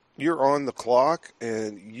on the clock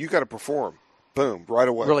and you got to perform, boom, right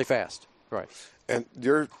away, really fast, right? And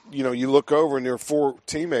you look over and there are 4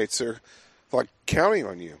 teammates that are like counting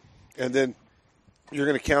on you. And then you're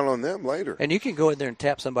going to count on them later. And you can go in there and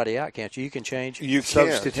tap somebody out, can't you? You can change. You can.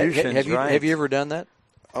 Substitutions, Have you ever done that?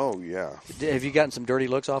 Oh, yeah. Have you gotten some dirty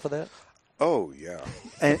looks off of that? Oh, yeah.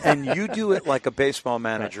 And you do it like a baseball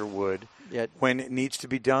manager would when it needs to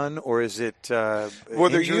be done, or is it Well,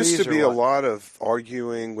 there used to be a what? lot of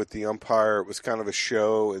arguing with the umpire. It was kind of a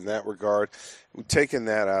show in that regard. We've taken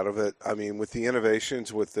that out of it. I mean, with the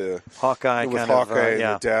innovations, with the Hawkeye and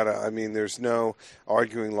the data, I mean, there's no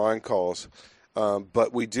arguing line calls.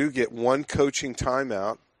 But we do get 1 coaching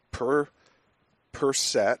timeout per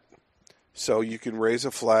set. So you can raise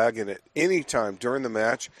a flag, and at any time during the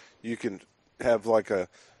match, you can have like a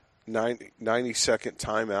 90-second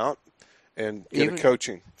timeout and get Even a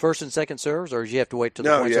coaching. First and second serves, or do you have to wait till the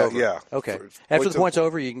point's over? Yeah. Okay. Wait After the till- point's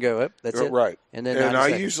over, you can go up. That's it. Right. And then and 90 I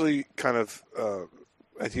seconds. usually kind of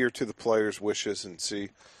adhere to the players' wishes and see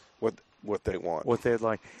what they want. What they'd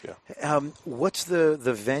like. Yeah. What's the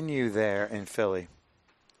venue there in Philly?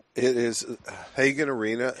 It is Hagen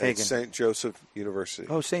Arena Hagen. at St. Joseph University.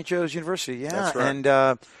 Oh, St. Joe's University. Yeah, That's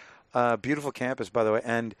right. And beautiful campus, by the way.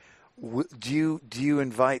 And do you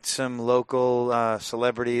invite some local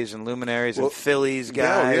celebrities and luminaries and Phillies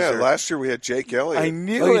guys? Yeah. or- Last year we had Jake Elliott. I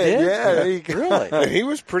knew Oh, you it. did? Yeah, there you go. Really? And he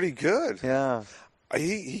was pretty good. Yeah.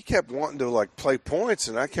 He kept wanting to like play points,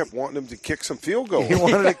 and I kept wanting him to kick some field goals. He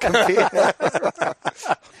wanted to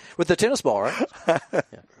compete. With the tennis ball, right?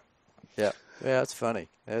 Yeah. Yeah, that's funny.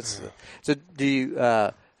 That's so. Do you?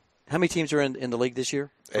 How many teams are in the league this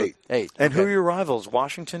year? 8. 8. And who Okay. are your rivals?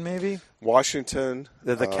 Washington, maybe? Washington.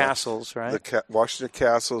 The Castles, right? Washington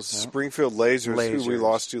Castles, Springfield Lasers, who we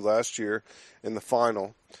lost to last year in the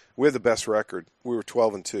final. We had the best record. We were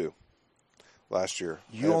 12-2 last year.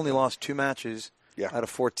 You only lost 2 matches out of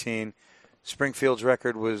 14. Springfield's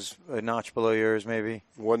record was a notch below yours, maybe.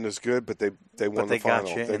 Wasn't as good, but they won they the final.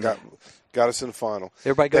 got you They in got us in the final.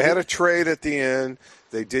 Everybody go they had to- a trade at the end.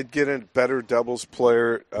 They did get a better doubles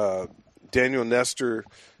player. Daniel Nestor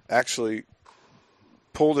actually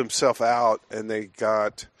pulled himself out, and they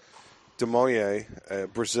got Demoye, a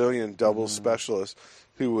Brazilian doubles specialist,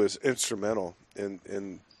 who was instrumental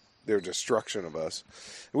in their destruction of us.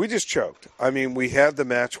 We just choked. I mean, we had the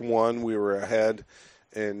match won. We were ahead,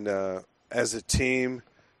 and as a team,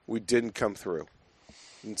 we didn't come through.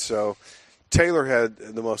 And so Taylor had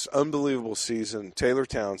the most unbelievable season. Taylor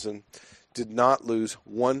Townsend did not lose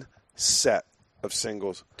one set of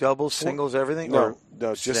singles. Doubles, singles, everything? No, Or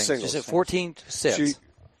no, just singles. Is it 14 sets?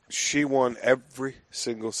 She won every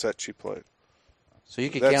single set she played. So you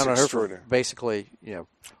could That's count on her for extraordinary. basically,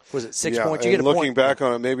 was it 6 Yeah, points? You and get a looking point. back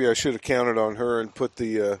on it, maybe I should have counted on her and put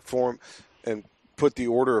the form and put the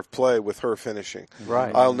order of play with her finishing.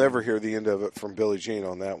 Right. I'll never hear the end of it from Billie Jean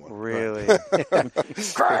on that one. Really?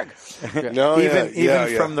 Craig. No,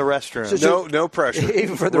 even from the restroom. No pressure.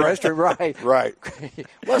 Even for the restroom, right? Right.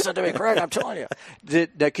 Listen to me, Craig. I'm telling you.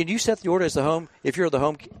 Can you set the order as the home? If you're the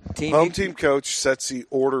home team, Home team coach sets the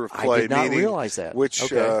order of play. I did not meaning realize that. Which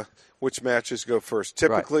Okay. Which matches go first?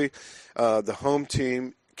 Typically, the home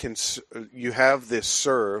team you have this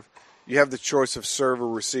serve. You have the choice of serve or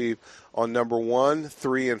receive on number 1,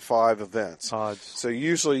 3, and 5 events. Odds. So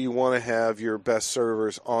usually you want to have your best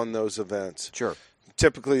servers on those events. Sure.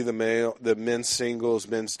 Typically the men's singles,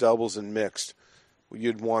 men's doubles, and mixed.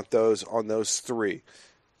 You'd want those on those 3.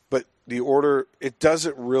 But the order, it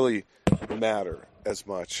doesn't really matter as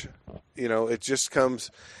much. It just comes.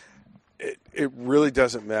 It really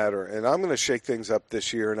doesn't matter. And I'm going to shake things up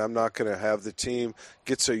this year, and I'm not going to have the team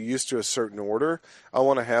get so used to a certain order. I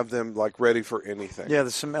want to have them ready for anything. Yeah,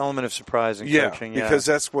 there's some element of surprise in coaching. Yeah, because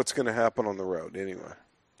that's what's going to happen on the road anyway.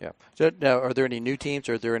 Yeah. So now, are there any new teams?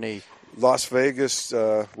 Are there any? Las Vegas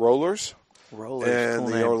Rollers and cool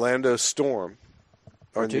the name. Orlando Storm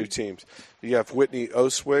are new teams. You have Whitney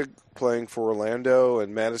Oswig playing for Orlando,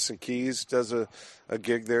 and Madison Keys does a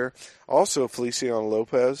gig there. Also, Feliciano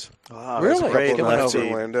Lopez. Wow, Really? that's great. Coming That's over.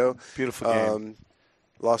 Orlando. Beautiful game.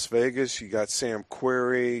 Las Vegas, you got Sam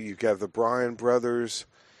Querrey. You got the Bryan brothers.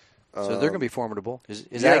 So they're going to be formidable. Is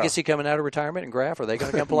yeah. Agassi coming out of retirement and Graf? Are they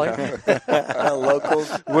going to come play? Locals.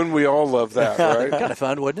 Wouldn't we all love that, right? Kind of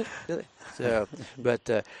fun, wouldn't it? So, but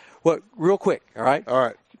real quick, all right? All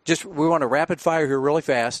right. Just we want to rapid fire here really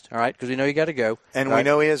fast, all right? Because we know you got to go. And all we right?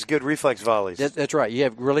 know he has good reflex volleys. That's right. You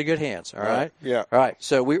have really good hands, all right? Yeah. All right.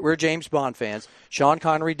 So we're James Bond fans. Sean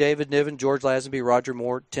Connery, David Niven, George Lazenby, Roger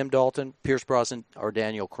Moore, Tim Dalton, Pierce Brosnan, or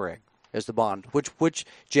Daniel Craig as the Bond. Which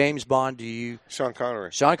James Bond do you? Sean Connery.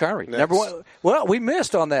 Sean Connery. Next. Number one. Well, we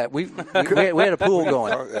missed on that. We had a pool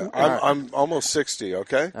going. I'm almost 60,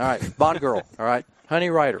 okay? All right. Bond girl. All right. Honey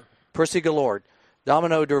Ryder, Percy Gallord,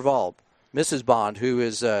 Domino Derval, Mrs. Bond, who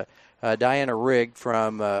is Diana Rigg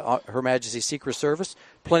from Her Majesty's Secret Service,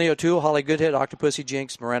 Plenty O'Toole, Holly Goodhead, Octopussy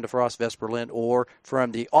Jinx, Miranda Frost, Vesper Lind, or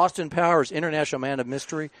from the Austin Powers International Man of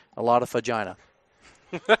Mystery, a lot of vagina.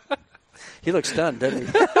 He looks stunned, doesn't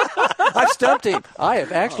he? I've stumped him. I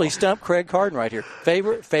have actually stumped Craig Carden right here.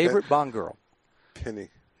 Favorite Bond girl? Penny.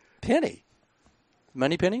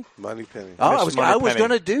 Money Penny? Money Penny. Oh, Miss I was Moneypenny. going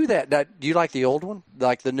to do that. Now, do you like the old one?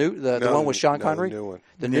 Like the new, the No, one with Sean no, Connery? the new one.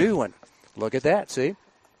 The new one. Look at that. See?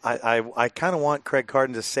 I kind of want Craig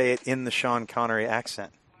Carden to say it in the Sean Connery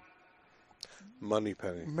accent. Money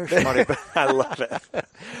penny. I love it.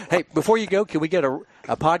 Hey, before you go, can we get a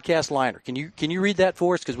podcast liner? Can you read that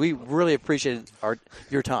for us? Because we really appreciate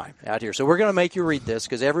your time out here. So we're going to make you read this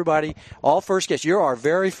because everybody, all first guests, you're our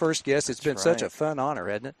very first guest. It's been such a fun honor,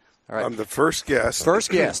 hasn't it? All right. I'm the first guest. First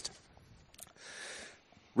guest.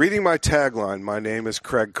 Reading my tagline, my name is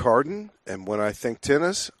Craig Carden, and when I think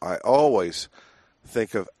tennis, I always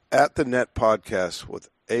think of At the Net Podcast with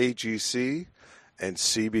AGC and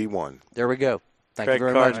CB1. There we go. Thank Craig you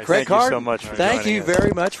very Carden, much. Craig thank you Carden, so much for thank joining you us.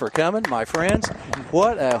 very much for coming, my friends.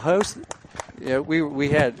 What a host. We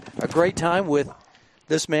had a great time with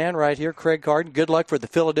this man right here, Craig Carden. Good luck for the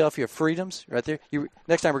Philadelphia Freedoms right there.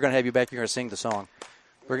 Next time we're going to have you back, you're going to sing the song.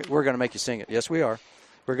 We're going to make you sing it. Yes, we are.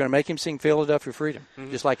 We're going to make him sing Philadelphia Freedom,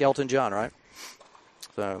 just like Elton John, right?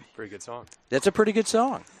 So Pretty good song. that's a pretty good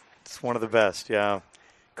song. It's one of the best, yeah.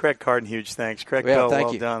 Craig Carden, huge thanks. Craig Yeah, Bell, thank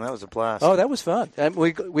well you. done. That was a blast. Oh, that was fun. And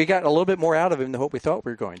we got a little bit more out of him than what we thought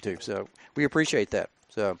we were going to. So we appreciate that.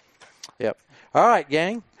 So, yep. All right,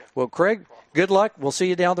 gang. Well, Craig, good luck. We'll see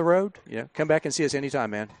you down the road. Come back and see us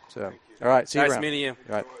anytime, man. So, all right. See you Nice around. meeting you.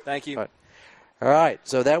 All right. Thank you. All right. All right.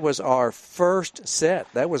 So that was our first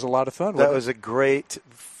set. That was a lot of fun. That was a great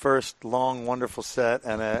first, long, wonderful set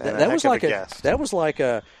and a that heck was of like a guest. That was like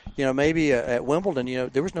maybe at Wimbledon.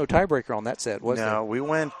 There was no tiebreaker on that set, was there? No, we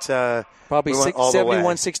went Probably we went all the way.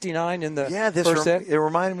 71-69 in the This first set. it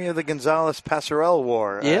reminded me of the Gonzalez-Passerelle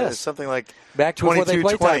war. Yes. Something like Back to before they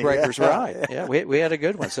played 22-20. tiebreakers, Yeah. right? Yeah, we had a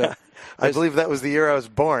good one. So I believe that was the year I was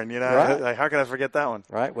born. Right. How can I forget that one?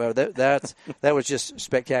 right. Well, that was just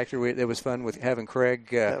spectacular. It was fun with having Craig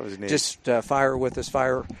That was neat. just fire with us,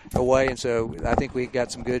 fire away, and so I think we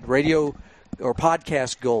got some good radio or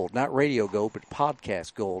podcast gold, not radio gold, but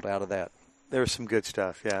podcast gold out of that. There was some good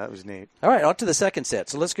stuff. Yeah, it was neat. All right, on to the second set.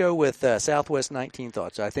 So let's go with Southwest 19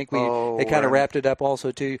 Thoughts. I think it kind of wrapped it up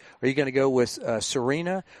also, too. Are you going to go with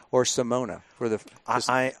Serena or Simona? For the?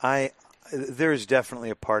 There's definitely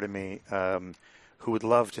a part of me who would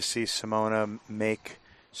love to see Simona make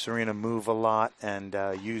Serena move a lot and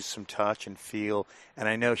use some touch and feel. And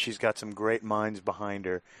I know she's got some great minds behind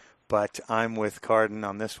her. But I'm with Carden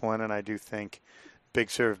on this one, and I do think big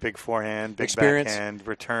serve, big forehand, big Experience. backhand,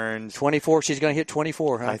 returns. 24. She's going to hit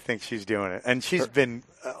 24, huh? I think she's doing it. And she's been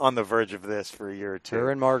on the verge of this for a year or two. Her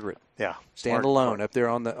and Margaret. Yeah. Stand alone up there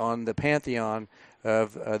on the pantheon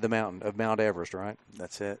of the mountain, of Mount Everest, right?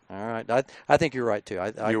 That's it. All right. I think you're right, too.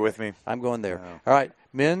 You're with me? I'm going there. No. All right.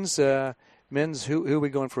 Men's, who are we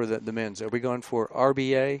going for the men's? Are we going for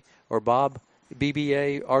RBA or Bob?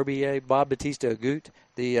 BBA, RBA, Bob Batista Agut,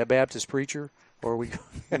 the Baptist preacher? Or are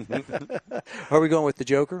we going with the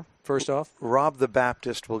Joker, first off? Rob the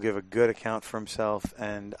Baptist will give a good account for himself,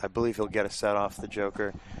 and I believe he'll get a set off the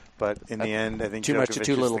Joker. But in the end, I think too Djokovic much or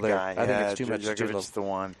too is little the there. guy. I think it's too much or too Djokovic little. is the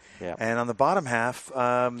one. Yeah. And on the bottom half,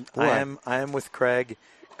 I am with Craig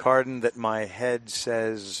Carden that my head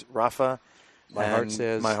says Rafa. My heart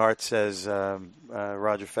says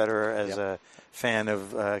Roger Federer. As a fan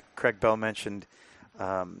of Craig Bell mentioned,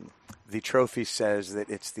 the trophy says that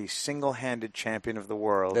it's the single-handed champion of the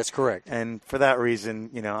world. That's correct. And for that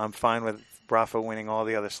reason, I'm fine with Rafa winning all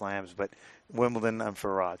the other slams, but Wimbledon, I'm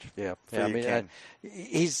for Raj. Yeah. I mean,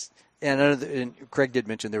 and Craig did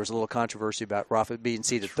mention there was a little controversy about Rafa being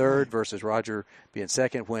seeded third versus Roger being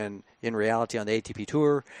second, when in reality on the ATP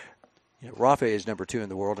Tour, Rafa is number 2 in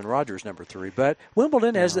the world and Roger is number 3. But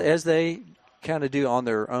Wimbledon, as they kind of do on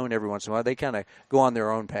their own every once in a while, they kind of go on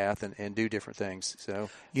their own path and do different things. So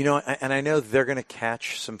and I know they're going to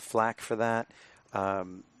catch some flack for that.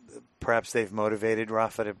 Perhaps they've motivated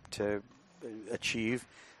Rafa to achieve.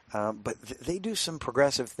 But they do some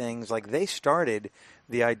progressive things. Like they started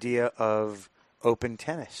the idea of open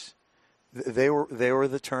tennis. They were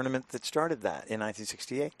the tournament that started that in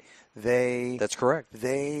 1968. That's correct.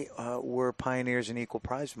 They were pioneers in equal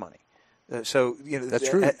prize money. So that's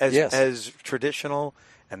true. As traditional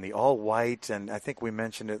and the all white, and I think we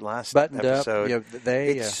mentioned it last buttoned episode. Up.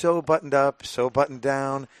 It's so buttoned up, so buttoned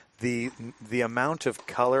down. The amount of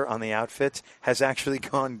color on the outfits has actually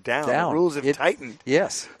gone down. The rules have tightened.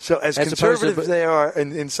 Yes. So as conservative as they are,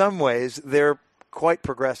 in some ways, they're quite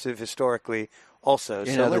progressive historically. Also,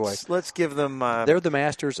 in other ways, let's give them. They're the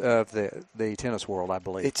masters of the tennis world, I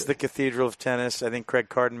believe. It's the cathedral of tennis. I think Craig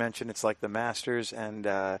Carden mentioned it's like the Masters, and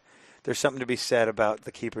there's something to be said about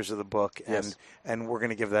the keepers of the book, and we're going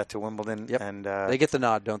to give that to Wimbledon. Yep. And they get the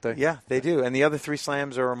nod, don't they? Yeah, they do. And the other 3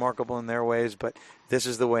 slams are remarkable in their ways, but this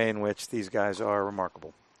is the way in which these guys are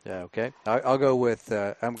remarkable. Yeah. Okay. I'll go with.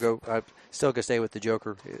 I'm still gonna stay with the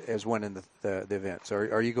Joker as winning the event. So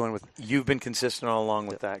are you going with? You've been consistent all along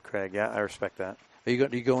with that, Craig. Yeah, I respect that. Are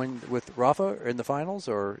you going with Rafa in the finals,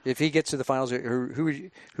 or if he gets to the finals,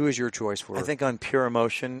 who is your choice for? I think on pure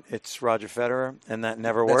emotion, it's Roger Federer, and that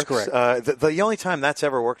never works. That's correct. The only time that's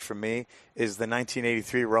ever worked for me is the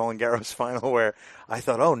 1983 Roland Garros final, where I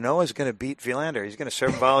thought, oh, Noah's going to beat Wilander. He's going to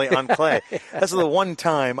serve volley on clay. That's the one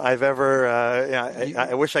time I've ever.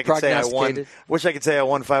 I wish I could say I won. Wish I could say I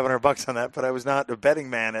won $500 on that, but I was not a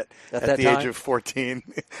betting man at the age of 14.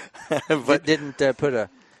 But didn't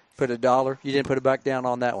put a dollar. You didn't put it back down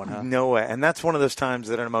on that one, huh? No way. And that's one of those times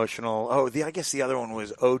that an emotional. I guess the other one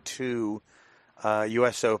was 2002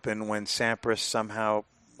 U.S. Open when Sampras somehow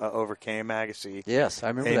overcame Agassi. Yes, I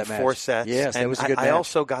remember that match. In 4 sets. Yes, and that was a good match. I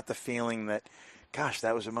also got the feeling that, gosh,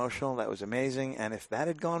 that was emotional. That was amazing. And if that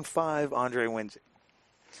had gone 5, Andre wins it.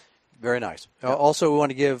 Very nice. Also, we want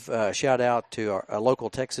to give a shout-out to a local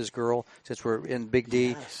Texas girl, since we're in Big D.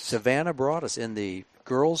 Yes. Savannah brought us in the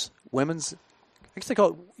women's, I guess they call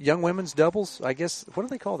it young women's doubles, I guess. What do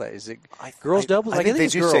they call that? Is it girls doubles? I think they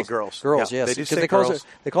do say girls. Girls, yeah, yes. They do say girls.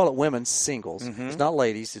 They call it women's singles. Mm-hmm. It's not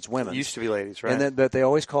ladies, it's women's. It used to be ladies, right? But they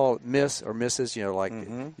always call it Miss or Mrs.,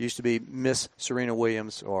 used to be Miss Serena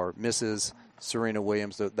Williams or Mrs. Serena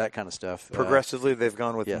Williams, that kind of stuff. Progressively, they've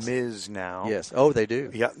gone with yes. Ms. now. Yes. Oh, they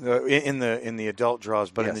do. Yeah, in the adult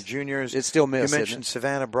draws, but yes. in the juniors, it's still Ms. You mentioned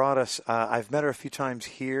Savannah brought us. I've met her a few times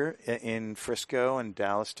here in Frisco and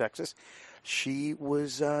Dallas, Texas. She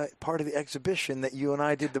was part of the exhibition that you and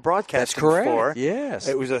I did the broadcasting for. That's correct. For. Yes.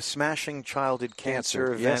 It was a Smashing Childhood Cancer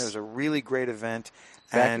event. Yes. It was a really great event.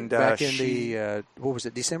 Back in the what was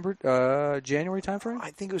it, December, January timeframe?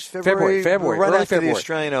 I think it was February, right after the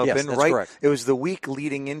Australian Open. Yes, that's correct. It was the week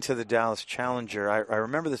leading into the Dallas Challenger. I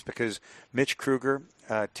remember this because Mitch Kruger,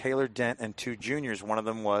 Taylor Dent, and 2 juniors. One of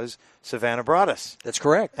them was Savannah Broadus. That's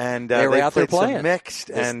correct. And they were out there playing some mixed,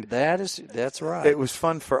 and that's right. It was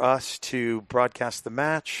fun for us to broadcast the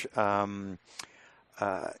match.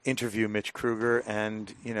 Interview Mitch Kruger,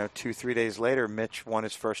 and 2-3 days later, Mitch won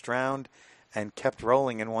his first round and kept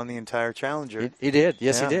rolling and won the entire Challenger. He did.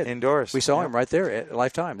 Yes, he did. Indoors. We saw him right there at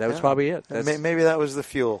Lifetime. That was probably it. Maybe that was the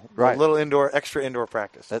fuel. Right. A little extra indoor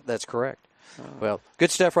practice. That's correct. Well,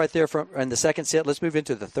 good stuff right there in the second set. Let's move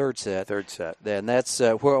into the third set. And that's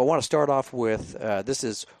where I want to start off with. This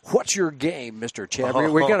is What's Your Game, Mr.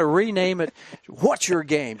 Chabria. We're going to rename it What's Your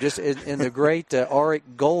Game, just in the great Auric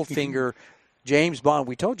Goldfinger James Bond.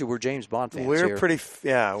 We told you we're James Bond fans we're here.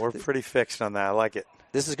 We're pretty fixed on that. I like it.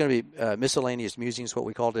 This is going to be miscellaneous musings, what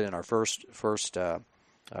we called it in our first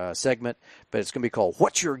segment, but it's going to be called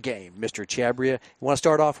What's Your Game, Mr. Chabria. We want to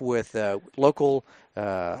start off with local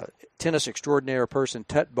tennis extraordinaire person,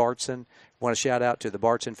 Tut Bartson. We want to shout out to the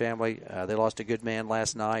Bartson family. They lost a good man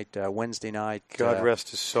last night, Wednesday night. God rest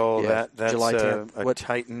his soul. Yeah, that's July 10th. A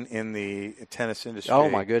titan in the tennis industry. Oh,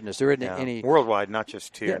 my goodness. There isn't any. Worldwide, not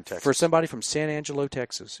just here in Texas. For somebody from San Angelo,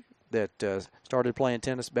 Texas, that started playing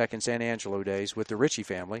tennis back in San Angelo days with the Ritchie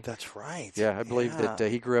family. That's right. Yeah, I believe that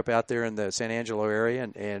he grew up out there in the San Angelo area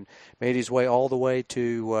and made his way all the way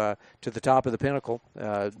to the top of the pinnacle,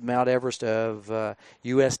 Mount Everest of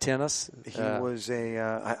U.S. tennis. He was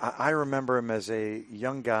I remember him as a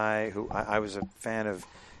young guy who I was a fan of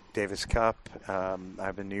Davis Cup. I'm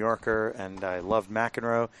a New Yorker, and I loved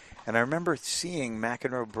McEnroe. And I remember seeing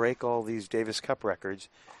McEnroe break all these Davis Cup records.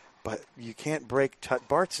 But you can't break Tut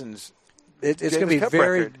Bartson's. It's going to be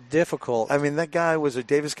very difficult. I mean, that guy was a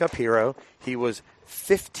Davis Cup hero. He was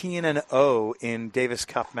 15-0 in Davis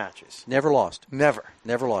Cup matches. Never lost. Never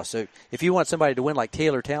lost. So if you want somebody to win like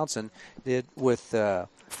Taylor Townsend did with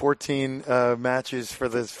 14 matches for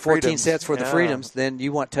the Freedoms. 14 sets for the Freedoms, then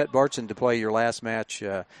you want Tut Bartson to play your last match.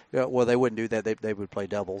 Well, they wouldn't do that. They would play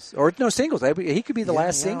doubles. Or, no, singles. He could be the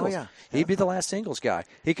last singles. He'd be the last singles guy.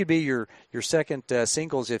 He could be your second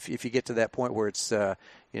singles if you get to that point where it's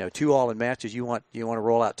 2 all in matches. You want to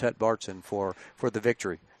roll out Tut Bartson for the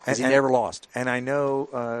victory. Because he never lost. And I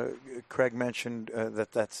know Craig mentioned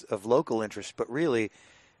that that's of local interest, but really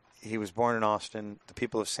he was born in Austin. The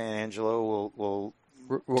people of San Angelo will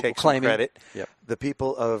take some credit. Yep. The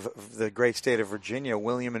people of the great state of Virginia,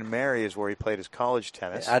 William and Mary, is where he played his college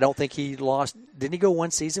tennis. I don't think he lost. Didn't he go one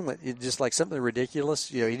season with just like something ridiculous?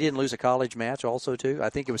 He didn't lose a college match also, too. I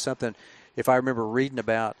think it was something, if I remember reading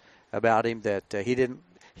about him, that he didn't.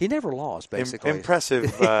 He never lost, basically.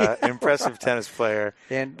 Impressive tennis player.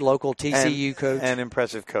 And local TCU coach. And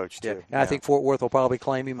impressive coach, too. Yeah. And I think Fort Worth will probably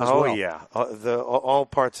claim him as well. Oh, yeah. All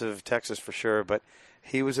parts of Texas for sure, but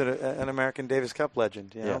he was an American Davis Cup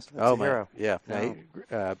legend. Yes. A hero. Yeah.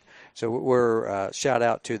 So we're shout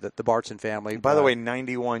out to the Bartson family. By the way,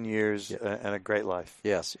 91 years and a great life.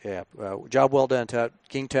 Yes, yeah. Job well done, Tut.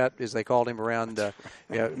 King Tut, as they called him around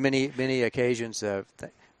many occasions.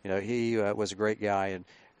 he was a great guy,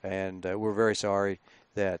 and we're very sorry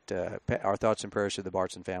that our thoughts and prayers to the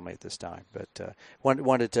Bartson family at this time. But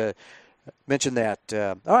wanted to mention that.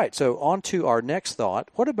 All right, so on to our next thought.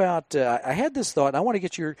 What about, I had this thought, and I want to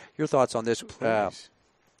get your thoughts on this.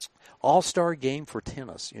 All-Star game for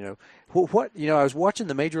tennis. I was watching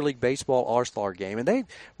the Major League Baseball All-Star game, and I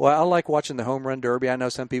like watching the Home Run Derby. I know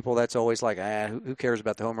some people that's always like, who cares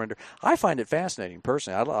about the Home Run Derby? I find it fascinating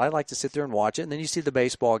personally. I like to sit there and watch it, and then you see the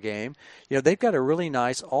baseball game. They've got a really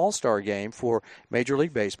nice All-Star game for Major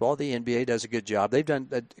League Baseball. The NBA does a good job. They've done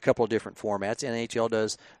a couple of different formats. NHL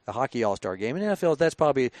does the Hockey All-Star game, and NFL, that's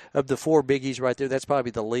probably, of the four biggies right there, that's probably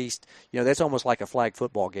the least. That's almost like a flag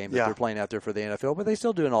football game that they're playing out there for the NFL, but they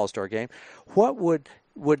still do an All-Star game.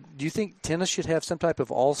 What do you think tennis should have some type of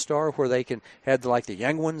all-star where they can have like the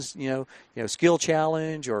young ones, skill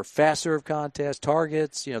challenge or fast serve contest,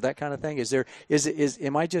 targets, that kind of thing?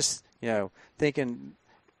 Am I just, thinking,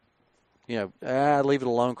 leave it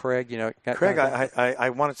alone, Craig? Craig, I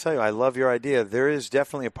want to tell you, I love your idea. There is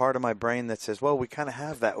definitely a part of my brain that says, well, we kind of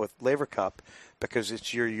have that with Laver Cup because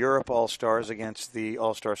it's your Europe All-Stars against the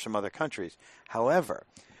All-Stars from other countries. However,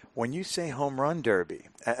 when you say Home Run Derby,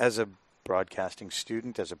 as a broadcasting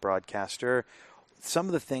student, as a broadcaster, some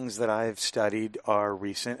of the things that I've studied are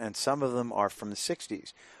recent, and some of them are from the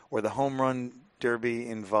 60s, where the Home Run Derby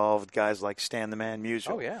involved guys like Stan the Man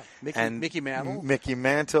Musial. Oh, yeah. Mickey Mantle. Mickey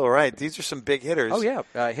Mantle, right. These are some big hitters. Oh, yeah.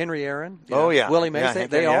 Henry Aaron. Yeah. Willie Mays.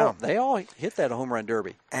 Yeah, they all hit that Home Run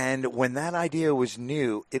Derby. And when that idea was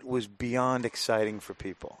new, it was beyond exciting for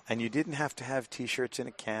people. And you didn't have to have T-shirts in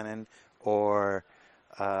a cannon or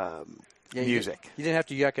music. You didn't have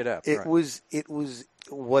to yuck it up. It was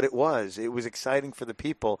what it was. It was exciting for the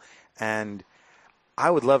people, and I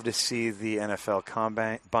would love to see the NFL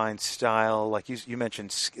combine style, like you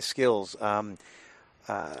mentioned, skills.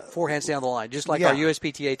 Four hands down the line, just like our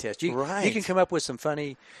USPTA test. You can come up with some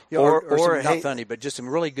funny, not funny, but just some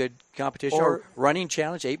really good competition or running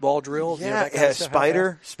challenge, 8-ball drill.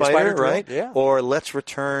 Spider, right? Yeah. Or let's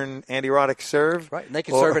return Andy Roddick's serve. Right, and they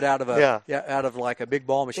can serve it out of out of like a big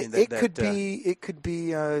ball machine. It could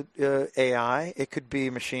be AI. It could be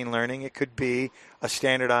machine learning. It could be a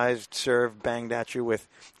standardized serve banged at you with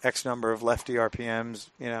X number of lefty RPMs,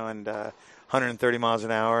 and 130 miles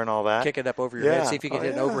an hour and all that. Kick it up over your head. See if you can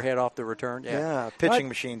hit an overhead off the return. Pitching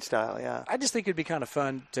machine style, I just think it'd be kind of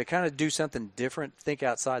fun to kind of do something different, think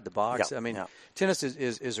outside the box. Tennis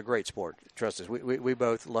is a great sport. Trust us. We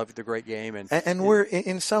both love the great game. And we're,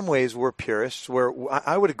 in some ways, we're purists.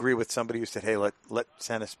 I would agree with somebody who said, hey, let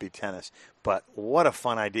tennis be tennis. But what a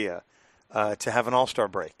fun idea. To have an all-star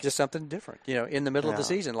break. Just something different, in the middle of the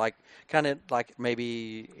season, kind of like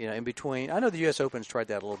maybe, in between. I know the U.S. Open's tried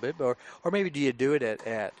that a little bit, or maybe do you do it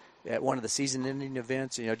at one of the season-ending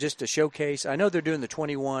events, just to showcase. I know they're doing the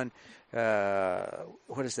 21,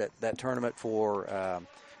 what is that tournament for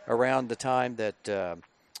around the time that the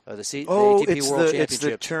ATP World Championship. It's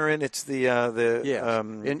the Turin. It's the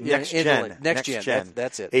Next Gen.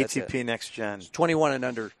 That's it. ATP Next Gen. 21 and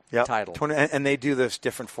under title. And they do this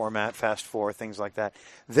different format, fast four, things like that.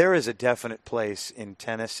 There is a definite place in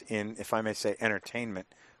tennis, if I may say, entertainment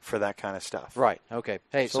for that kind of stuff. Right. Okay.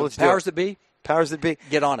 Hey, so let's powers that be. Powers that be.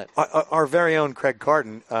 Get on it. Our very own Craig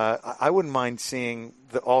Carton. I wouldn't mind seeing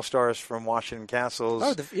the All-Stars from Washington Castles,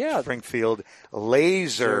 Springfield,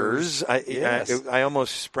 lasers. I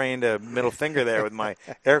almost sprained a middle finger there with my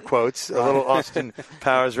air quotes. A little Austin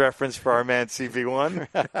Powers reference for our man CB1.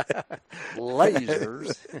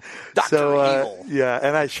 Lasers. Dr. Evil. Yeah,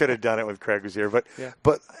 and I should have done it when Craig was here.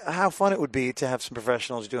 But how fun it would be to have some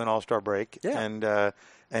professionals do an All-Star break and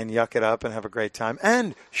yuck it up and have a great time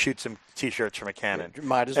and shoot some T-shirts from a cannon.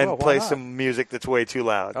 Might as well. And play some music that's way too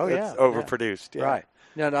loud. Oh, yeah. It's overproduced. Yeah. Right.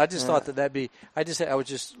 No, I just thought that'd be – I was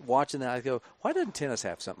just watching that. I go, why doesn't tennis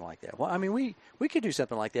have something like that? Well, I mean, we could do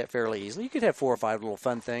something like that fairly easily. You could have 4 or 5 little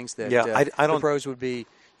fun things that the pros would be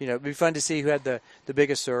 – it'd be fun to see who had the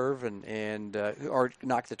biggest serve and or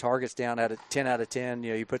knock the targets down 10 out of 10.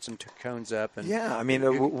 You put some cones up. And I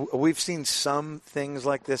mean, we've seen some things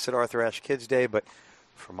like this at Arthur Ashe Kids Day, but –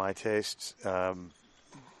 for my tastes,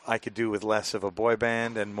 I could do with less of a boy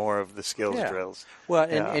band and more of the skills drills. Well,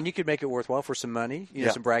 and you could make it worthrough for some money,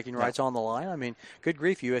 some bragging rights on the line. I mean, good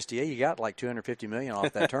grief, USDA, you got like $250 million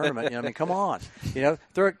off that tournament. I mean, come on,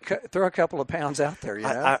 throw a couple of pounds out there.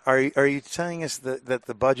 Are you telling us that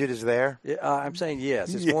the budget is there? I'm saying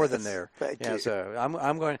yes, it's more than there. Thank you. So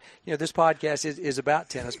I'm going. This podcast is about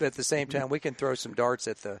tennis, but at the same time, we can throw some darts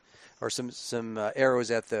at the. Or some arrows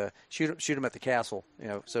at the shoot them at the castle,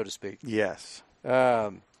 so to speak. Yes.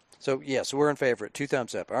 So we're in favor. 2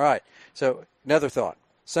 thumbs up. All right. So another thought.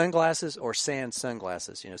 sunglasses or sans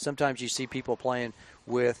sunglasses? Sometimes you see people playing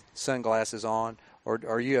with sunglasses on. Or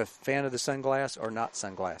are you a fan of the sunglass or not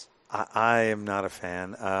sunglass? I am not a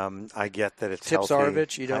fan. I get that it's healthy.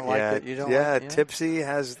 Tipsarevic, you don't like that? You don't like, Tipsy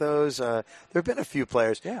has those. There have been a few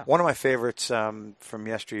players. Yeah. One of my favorites from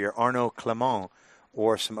yesteryear, Arnaud Clément,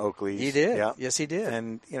 wore some Oakleys. He did. Yeah. Yes, he did.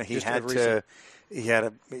 And you had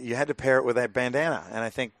to pair it with a bandana, and I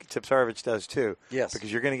think Tipsarevic does too. Yes. Because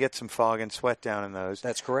you're going to get some fog and sweat down in those.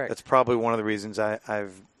 That's correct. That's probably one of the reasons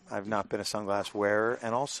I've not been a sunglass wearer,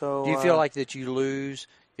 and also. Do you feel like that you lose?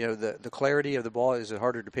 The clarity of the ball, is it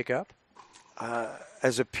harder to pick up?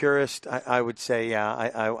 As a purist, I would say, yeah,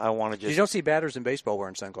 I want to just. You don't see batters in baseball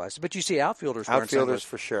wearing sunglasses, but you see outfielders wearing sunglasses. Outfielders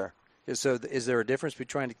for sure. So is there a difference between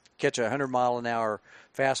trying to catch a 100-mile-an-hour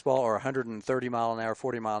fastball or a 130-mile-an-hour,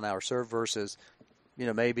 40-mile-an-hour serve versus,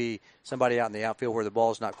 maybe somebody out in the outfield where the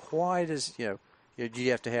ball is not quite as, you have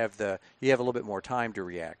a little bit more time to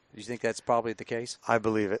react. Do you think that's probably the case? I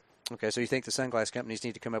believe it. Okay, so you think the sunglass companies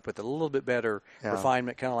need to come up with a little bit better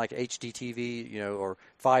refinement, kind of like HDTV, or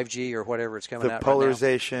 5G or whatever it's coming out The right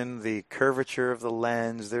polarization, now. The curvature of the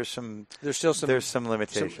lens. There's still some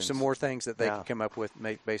limitations. Some more things that they can come up with,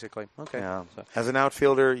 basically. Okay. Yeah. So. As an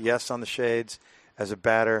outfielder, yes on the shades. As a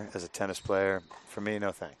batter, as a tennis player, for me,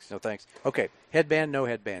 no thanks. No thanks. Okay, headband, no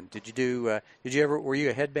headband. Were you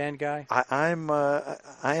a headband guy? I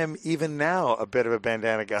am even now a bit of a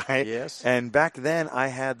bandana guy. Yes. And back then, I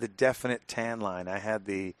had the definite tan line. I had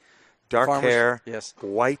the dark Farmer's, hair, yes.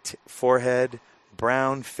 white forehead,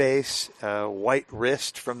 brown face, white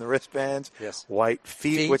wrist from the wristbands, yes. white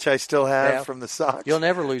feet, which I still have yeah. from the socks. You'll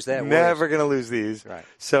never lose that. Never going to lose these. Right.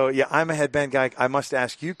 So, yeah, I'm a headband guy. I must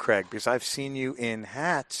ask you, Craig, because I've seen you in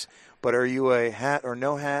hats. But are you a hat or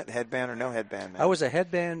no hat, headband or no headband man? I was a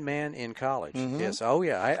headband man in college. Mm-hmm. Yes. Oh,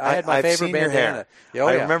 yeah. I had my favorite bandana. Oh,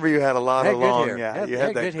 I remember you had a lot of long hair. Yeah, you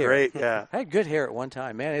had had that great, yeah. I had good hair at one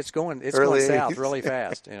time. Man, it's going Early south 80s. really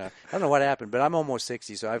fast. I don't know what happened, but I'm almost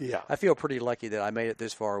 60, so I feel pretty lucky that I made it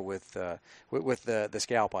this far with the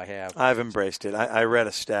scalp I have. I've embraced it. I read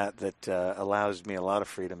a stat that allows me a lot of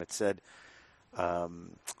freedom. It said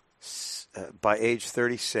by age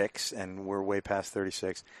 36, and we're way past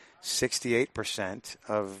 36, 68%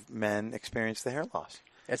 of men experience the hair loss.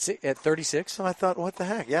 At 36? So I thought, what the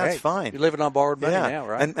heck? Yeah, it's fine. You're living on borrowed money now,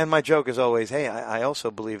 right? And my joke is always, hey, I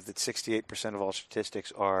also believe that 68% of all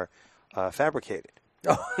statistics are fabricated.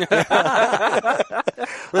 I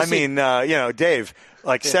mean, Dave,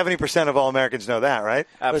 like 70% of all Americans know that, right?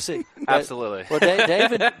 Absolutely. Well,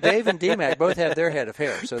 Dave and DMAC both have their head of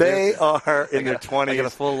hair. So they are in their 20s. They got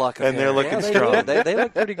a full lock of and hair. They're looking they strong. They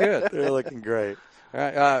look pretty good. They're looking great. All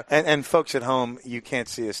right, and folks at home, you can't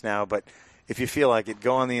see us now, but if you feel like it,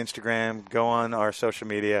 go on the Instagram, go on our social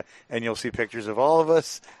media, and you'll see pictures of all of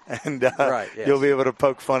us, and you'll be able to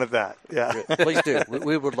poke fun at that. Yeah, please do.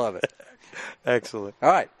 We would love it. Excellent. All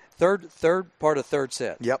right. Third part of third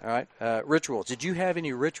set. Yep. All right. Rituals. Did you have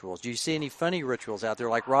any rituals? Do you see any funny rituals out there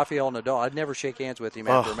like Rafael Nadal? I'd never shake hands with him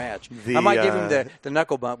after a match. I might give him the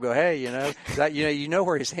knuckle bump. Go, hey, you know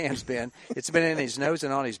where his hand's been. It's been in his nose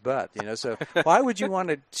and on his butt. So why would you want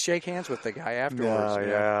to shake hands with the guy afterwards? No,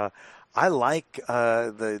 yeah. I like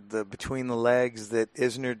the between the legs that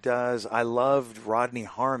Isner does. I loved Rodney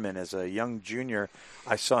Harmon as a young junior.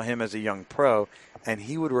 I saw him as a young pro, and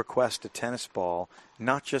he would request a tennis ball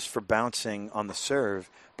not just for bouncing on the serve,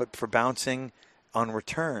 but for bouncing on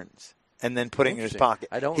returns and then putting it in his pocket.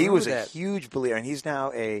 He was a huge believer, and he's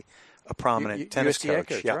now a prominent tennis USTA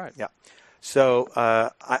coach. Yeah, right. Yeah. So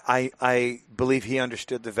I believe he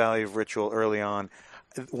understood the value of ritual early on.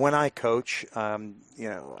 When I coach, I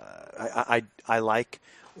like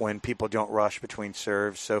when people don't rush between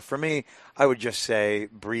serves. So for me, I would just say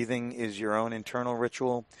breathing is your own internal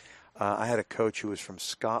ritual. I had a coach who was from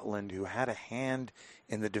Scotland who had a hand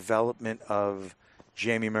in the development of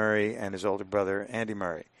Jamie Murray and his older brother, Andy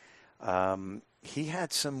Murray. He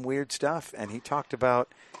had some weird stuff, and he talked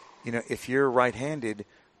about, if you're right-handed,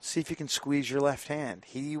 see if you can squeeze your left hand.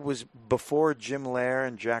 He was, before Jim Lair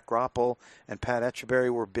and Jack Roppel and Pat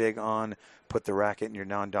Etcheberry were big on put the racket in your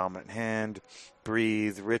non-dominant hand,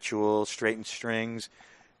 breathe, ritual, straighten strings.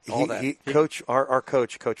 All that. Coach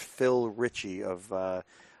Phil Ritchie of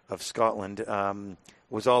Scotland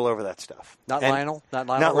was all over that stuff. Not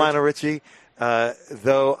Lionel Ritchie.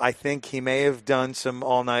 Though I think he may have done some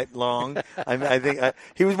all night long. I think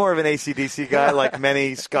he was more of an AC/DC guy, like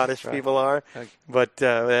many Scottish people are. But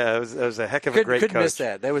it was a heck of a great coach. Couldn't miss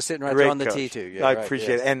that. They were sitting right there on the tee too. Yeah, I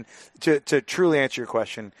appreciate it. And to truly answer your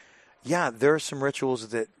question, yeah, there are some rituals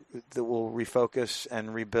that will refocus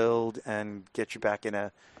and rebuild and get you back in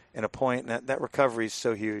a in a point, and that recovery is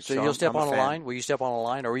so huge. So you'll step I'm on a fan. line? Will you step on a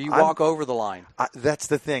line, or will you walk over the line? That's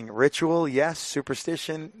the thing. Ritual, yes.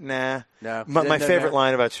 Superstition, nah. No. My favorite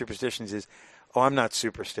line about superstitions is, "Oh, I'm not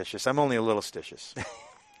superstitious. I'm only a little stitious."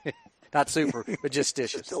 Not super, but just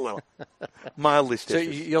stitious. Just a little. Mildly So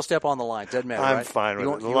stitious. you'll step on the line. Doesn't matter, I'm right? fine with you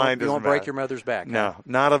it. won't, The you line won't, you doesn't won't break matter. your mother's back. No,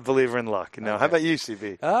 not a believer in luck. No. Okay. How about you,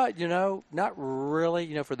 CB? Not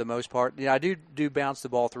really, for the most part. I do bounce the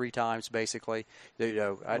ball 3 times, basically.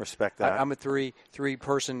 I respect that. I'm a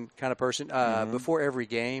three-person kind of person. Before every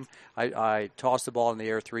game, I toss the ball in the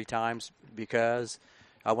air 3 times because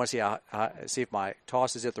I want to see if my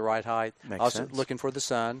toss is at the right height. Makes also sense. looking for the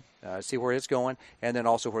sun, see where it's going, and then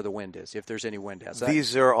also where the wind is, if there's any wind out. So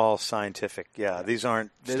These are all scientific. Yeah, these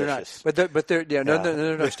aren't they're not, stitious. but they're no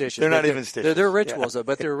stitious. They're not But even stitious. They're rituals, though,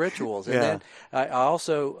 but they're rituals. And Yeah. then I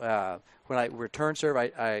also when I return serve,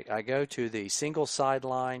 I go to the single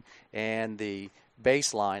sideline and the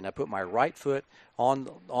baseline. I put my right foot on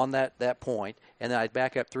that point, and then I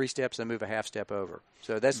back up 3 steps and move a half step over.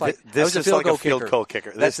 So that's like This I was is a like a field field goal kicker.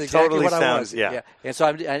 That's This exactly totally what I sounds- was. yeah. And so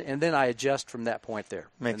and then I adjust from that point there.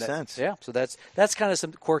 Makes sense. Yeah. So that's kind of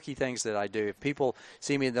some quirky things that I do. If people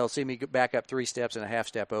see me, they'll see me back up 3 steps and a half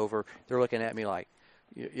step over. They're looking at me like.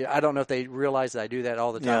 I don't know if they realize that I do that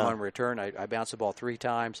all the time Yeah. on return. I bounce the ball 3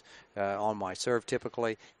 times on my serve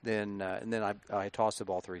typically, and then I toss the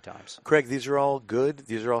ball 3 times. Craig, these are all good.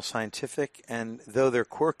 These are all scientific. And though they're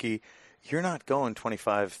quirky, you're not going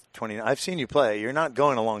 25, 29. I've seen you play. You're not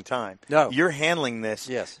going a long time. No. You're handling this.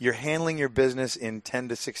 Yes. You're handling your business in 10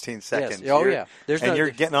 to 16 seconds. Oh, You're- yeah. There's and no- you're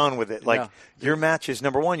getting on with it. Like, No. your matches,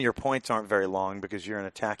 number one, your points aren't very long because you're an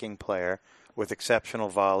attacking player with exceptional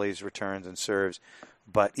volleys, returns, and serves.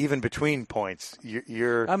 But even between points,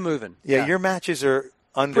 you're I'm moving. Yeah, your matches are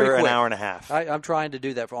under Pretty an quick. hour and a half. I'm trying to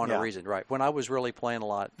do that on Yeah. a reason, right? When I was really playing a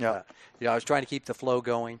lot, Yeah. I was trying to keep the flow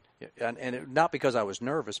going, not because I was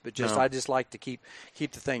nervous, but just No. I just like to keep the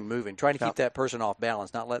thing moving, trying to keep Yep. that person off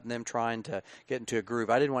balance, not letting them trying to get into a groove.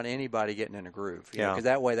 I didn't want anybody getting in a groove, Yeah. because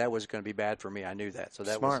that way that was going to be bad for me. I knew that, so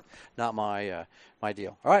that Smart. was not my my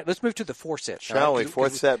deal. All right, let's move to the 4 set. Shall we?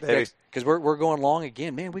 Fourth set, baby. Because we're going long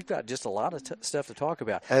again, man. We've got just a lot of stuff to talk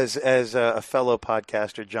about. As a fellow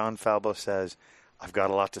podcaster, John Falbo says, I've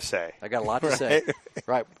got a lot to say. I got a lot to say.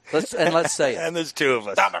 Right. Let's say it. And there's 2 of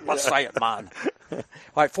us. Damn it, let's say it, man. All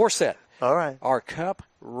right, 4 set. All right. Our cup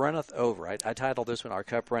runneth over. I titled this one, Our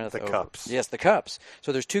Cup Runneth The Over. cups. Yes, the cups.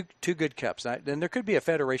 So there's two good cups. And there could be a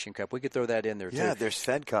Federation Cup. We could throw that in there, too. Yeah, there's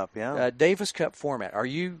Fed Cup, yeah. Davis Cup format. Are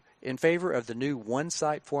you in favor of the new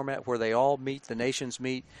one-site format where they all meet, the nations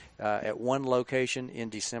meet at one location in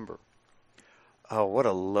December? Oh, what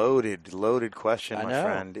a loaded question, I my know.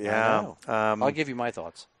 friend. I Yeah. know. I'll give you my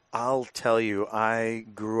thoughts. I'll tell you, I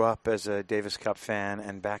grew up as a Davis Cup fan,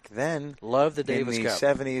 and back then, Love the Davis in the Cup.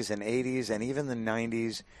 70s and 80s and even the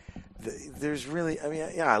 90s, there's really,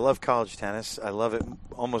 I love college tennis. I love it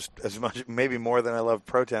almost as much, maybe more than I love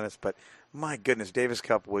pro tennis, but my goodness, Davis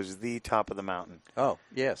Cup was the top of the mountain. Oh,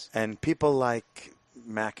 yes. And people like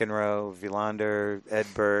McEnroe, Wilander,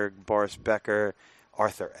 Edberg, Boris Becker,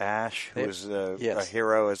 Arthur Ashe, who was a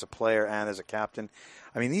hero as a player and as a captain.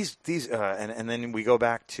 I mean, these and then we go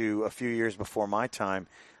back to a few years before my time,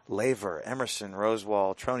 Laver, Emerson,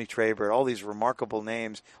 Rosewall, Tony Trabert, all these remarkable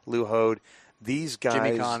names, Lou Hode. These guys,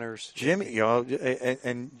 Jimmy Connors.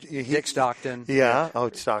 and Dick Stockton.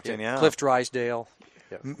 Stockton, yeah. Cliff Drysdale.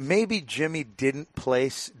 Maybe Jimmy didn't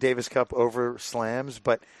place Davis Cup over slams,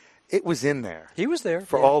 but it was in there. He was there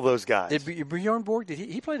for all those guys. Did Bjorn Borg?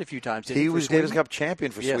 He played a few times? Didn't he was Sweden? Davis Cup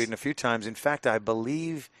champion for Yes. Sweden a few times. In fact, I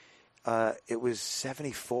believe it was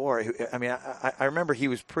 74. I mean, I remember he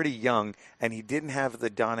was pretty young, and he didn't have the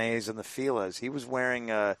Donnays and the Filas. He was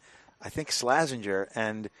wearing, I think, Slazenger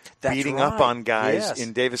and That's beating right. up on guys Yes.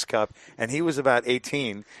 in Davis Cup, and he was about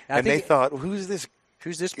 18. I And they think- thought, who's this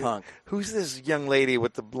punk? Who's this young lady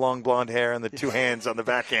with the long blonde hair and the 2 hands on the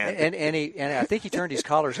backhand? And I think he turned his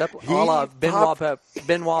collars up He a la popped-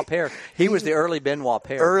 Benoit Paire. He was the early Benoit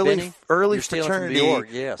Paire. Early Benny, early you're stealing from fraternity, Bjorg,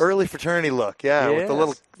 yes. early fraternity look, yeah, with the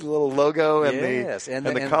Yes. little logo and Yes, the and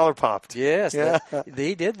the collar popped. Yes, yeah.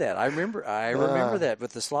 he did that. I remember that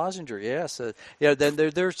with the Slazenger. Yes, then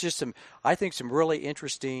there's just some really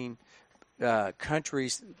interesting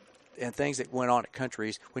countries and things that went on at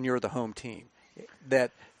countries when you were the home team that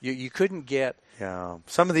you couldn't get. Yeah,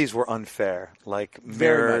 some of these were unfair, like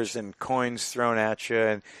Very mirrors much. and coins thrown at you,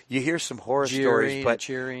 and you hear some horror Jeering stories. and But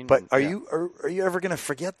cheering but and- are yeah. you ever going to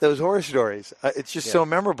forget those horror stories? It's just so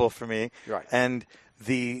memorable for me. Right. And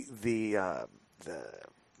the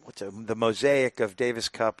mosaic of Davis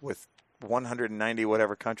Cup with 190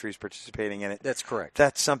 whatever countries participating in it. That's correct.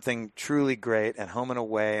 That's something truly great, and home and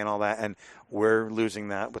away and all that, and we're losing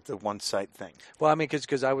that with the one-site thing. Well, I mean,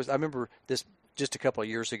 because I remember this just a couple of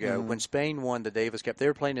years ago when Spain won the Davis Cup. They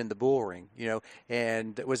were playing in the bull ring,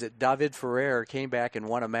 and was it David Ferrer came back and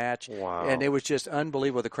won a match? Wow. And it was just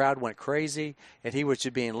unbelievable. The crowd went crazy, and he was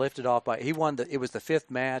just being lifted off by. He won it was the fifth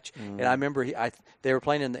match, and I remember they were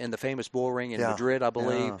playing in the famous bull ring in Madrid, I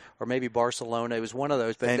believe, or maybe Barcelona. It was one of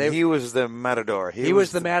those. But he was the matador. He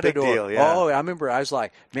was the matador. Big deal, yeah. Oh, I remember. I was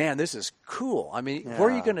like, man, this is cool. I mean, where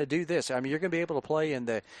are you going to do this? I mean, you're going to be able to play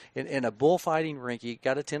in a bullfighting rink. You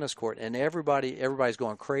got a tennis court, and everybody's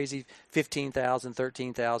going crazy. 15,000,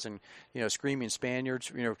 13,000, screaming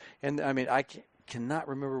Spaniards. And I mean, I cannot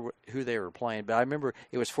remember who they were playing, but I remember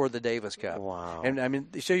it was for the Davis Cup. Wow. And I mean,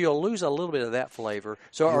 so you'll lose a little bit of that flavor.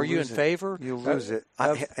 So are you in favor? You lose it.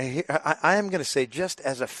 I am going to say, just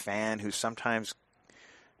as a fan who sometimes,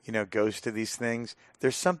 goes to these things,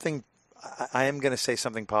 there's something. I am going to say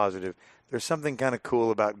something positive. There's something kind of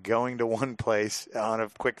cool about going to one place on a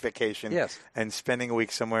quick vacation and spending a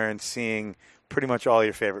week somewhere and seeing pretty much all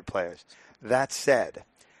your favorite players. That said,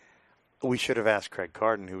 we should have asked Craig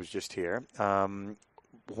Carden, who was just here.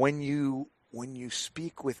 When you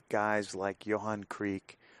speak with guys like Johan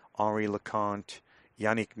Kriek, Henri Leconte,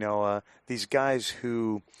 Yannick Noah, these guys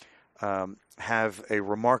who have a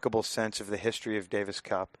remarkable sense of the history of Davis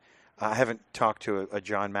Cup. I haven't talked to a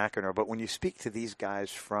John McEnroe, but when you speak to these guys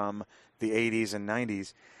from the 80s and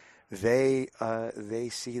 90s, they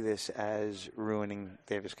see this as ruining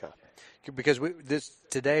Davis Cup. Because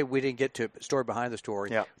today we didn't get to story behind the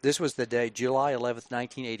story. Yeah. This was the day, July 11th,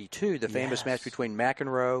 1982, the famous match between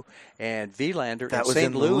McEnroe and Wielander that in was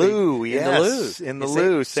St. in Louis. In the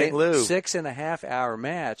Lou, St. Louis. 6.5 hour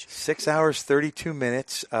match. 6 hours, 32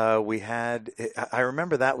 minutes. I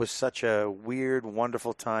remember that was such a weird,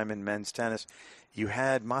 wonderful time in men's tennis. You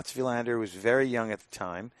had Mats Wielander, who was very young at the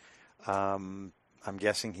time. I'm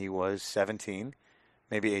guessing he was 17.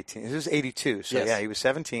 Maybe 18. This was 82, so he was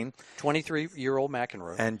 17. 23-year-old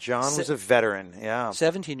McEnroe. And John was a veteran,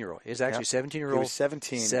 17-year-old. He's actually 17-year-old. He was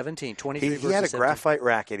 17. 23 versus He had a 17. graphite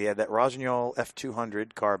racket. He had that Rossignol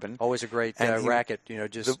F200 carbon. Always a great racket,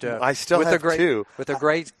 I still have two. With a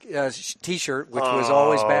great T-shirt, which was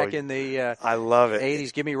always back in the I love it.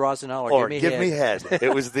 80s. Give me Rossignol or give me head.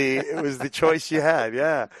 It was the choice you had,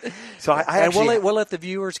 yeah. So we'll let the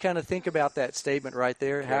viewers kind of think about that statement right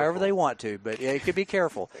there, however they want to, but it could be careful.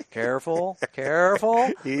 Careful.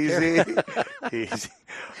 Easy.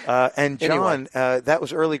 And John, that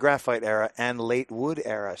was early graphite era and late wood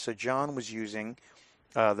era. So John was using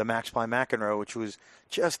the Max Ply McEnroe, which was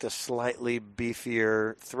just a slightly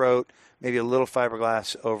beefier throat, maybe a little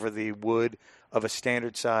fiberglass over the wood of a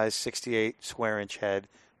standard size 68 square inch head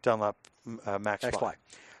Dunlop Max Ply.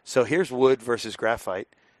 So here's wood versus graphite.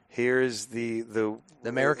 Here's the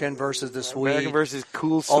American versus the Swede. American versus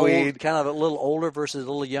cool Swede. Old, kind of a little older versus a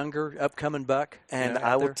little younger, upcoming buck. And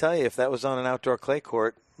I will tell you, if that was on an outdoor clay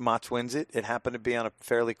court, Mats wins it. It happened to be on a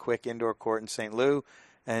fairly quick indoor court in St. Louis,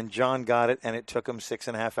 and John got it, and it took him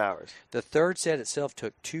 6.5 hours. The third set itself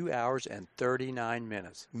took 2 hours and 39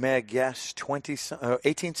 minutes. May I guess 22 to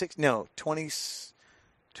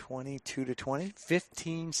 20?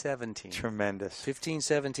 15-17. Tremendous.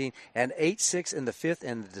 15-17 and 8-6 in the fifth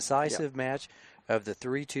and the decisive match of the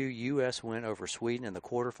 3-2 U.S. win over Sweden in the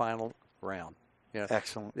quarterfinal round. Yeah.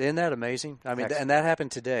 Excellent. Isn't that amazing? I mean, and that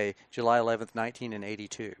happened today, July 11th,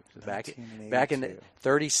 1982. Back in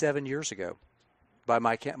 37 years ago. By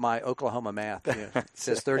my Oklahoma math, it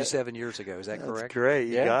says 37 years ago. Is that correct? That's great.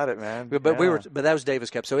 You got it, man. But that was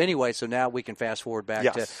Davis Cup. So anyway, so now we can fast forward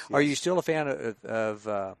back to. Are you still a fan of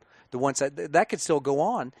the one side? That could still go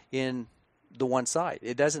on in the one side.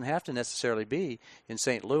 It doesn't have to necessarily be in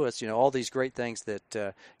St. Louis. All these great things that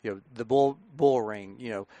the bull ring.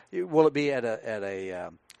 Will it be at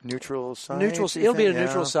a neutral side? It'll be a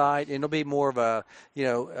neutral side, and it'll be more of a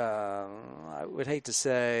I would hate to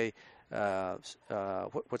say. What's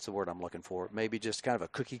the word I'm looking for? Maybe just kind of a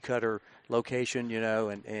cookie cutter location,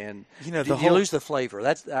 and you lose the flavor.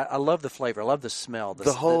 I love the flavor. I love the smell.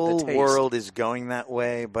 The whole taste. World is going that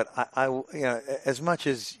way, but I as much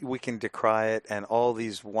as we can decry it, and all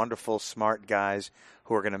these wonderful, smart guys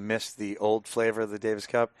who are going to miss the old flavor of the Davis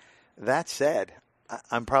Cup. That said,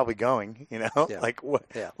 I'm probably going. Like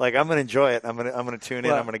I'm going to enjoy it. I'm going to tune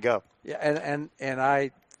in. I'm going to go. Yeah, and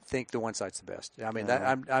I think the one side's the best. I mean,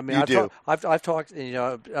 I've talked.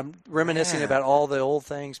 I'm reminiscing about all the old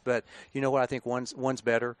things, but you know what? I think one's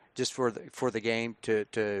better just for the game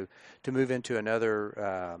to move into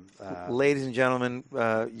another. Ladies and gentlemen,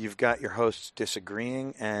 you've got your hosts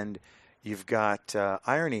disagreeing, and you've got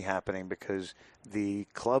irony happening because the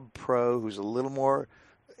club pro who's a little more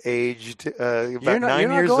aged, about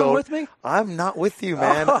 9 years going old. With me? I'm not with you,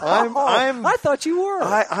 man. I thought you were.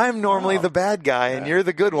 I'm normally the bad guy, and you're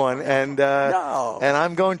the good one. And No. and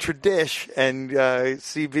I'm going tradish, and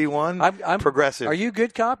CB1 I'm progressive. Are you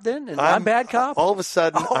good cop then? And I'm bad cop? All of a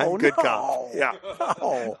sudden, I'm good no. cop. Yeah,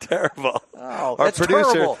 Oh. terrible. Oh, Our that's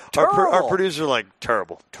producer, terrible. our Terrible. producer, like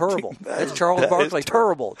terrible. Terrible. That's Charles That is Barkley.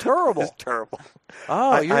 Terrible. Terrible. It's terrible.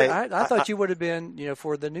 Oh, I I thought you would have been,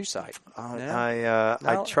 for the new site.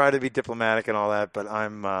 I try to be diplomatic and all that, but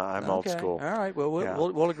I'm old Okay. school. All right. Well,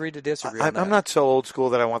 we'll agree to disagree on that. I'm not so old school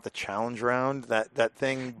that I want the challenge round. That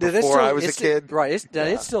thing This before still- I was a it's- kid. Right.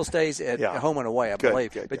 It still stays at Yeah. home and away, I Good,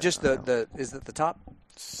 believe. good, but good. just is it the top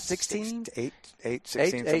 16? 8, 16, 8,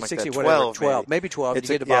 something like 16, that. whatever. 12, maybe 12. It's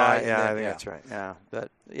you get to yeah, buy. yeah, and then, I think that's right. Yeah.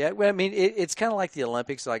 But yeah, well, I mean, it's kind of like the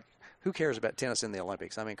Olympics. Like, who cares about tennis in the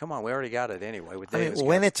Olympics? I mean, come on, we already got it anyway with Davis.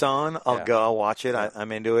 When it's on, I'll Yeah. go. I'll watch it.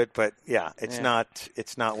 I'm into it. But yeah, it's Yeah. not.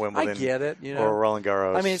 It's not Wimbledon. I get it. or Roland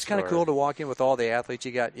Garros. I mean, it's kind of or- cool to walk in with all the athletes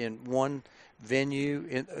you got in one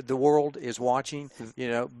venue. The world is watching.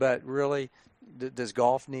 But really, does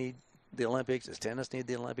golf need the Olympics? Does tennis need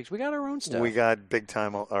the Olympics? We got our own stuff. We got big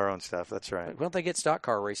time our own stuff. That's right. Why don't they get stock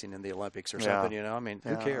car racing in the Olympics or something? Yeah. I mean, who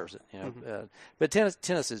Yeah. cares? But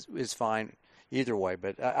tennis is fine either way.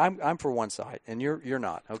 But I'm for one side, and you're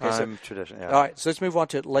not. Okay, I'm traditional. Yeah. all right, so let's move on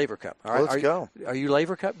to Laver Cup. All right, Let's go. Are you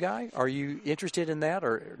Laver Cup guy? Are you interested in that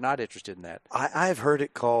or not interested in that? I've heard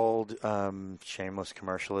it called shameless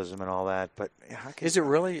commercialism and all that, but how can Is it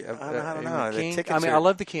really? I don't know. The King? tickets I mean, are- I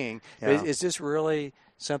love the King. Yeah. But is this really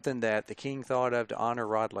something that the King thought of to honor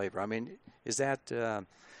Rod Laver? I mean, is that?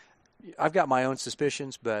 I've got my own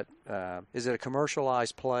suspicions, but is it a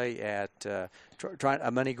commercialized play at trying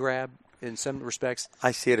a money grab in some respects?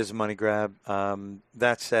 I see it as a money grab.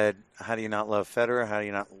 That said, how do you not love Federer? How do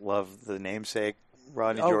you not love the namesake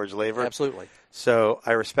Rodney George Laver? Absolutely. So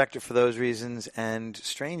I respect it for those reasons. And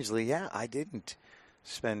strangely, yeah, I didn't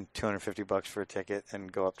spend $250 for a ticket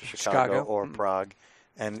and go up to Chicago or Prague.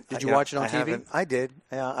 And Did you watch it on TV? I did.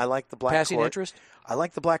 Yeah, I like the black Passing court. interest? I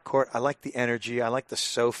like the black court. I like the energy. I like the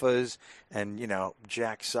sofas and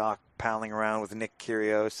Jack Sock palling around with Nick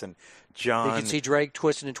Kyrgios and John. You can see Drake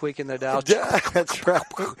twisting and tweaking the dial. That's right.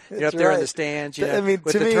 You're up there in the stands. With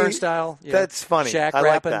to the me, turnstile. That's funny. Shaq I like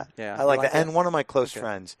rapping. that. Yeah, I like that. And one of my close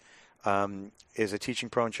friends is a teaching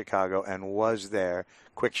pro in Chicago and was there.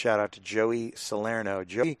 Quick shout out to Joey Salerno.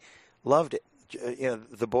 Joey loved it.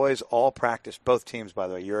 The boys all practiced, both teams, by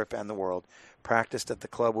the way, Europe and the world, practiced at the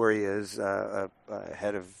club where he is,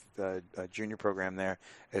 head of a junior program there.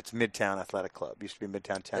 It's Midtown Athletic Club. Used to be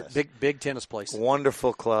Midtown Tennis. Big tennis place.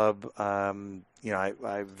 Wonderful club. I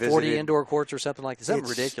visited 40 indoor courts or something like that. Something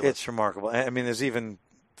ridiculous. It's remarkable. I mean, there's even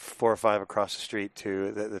 4 or 5 across the street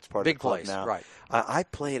too. That's part Big of the club place, now. right? I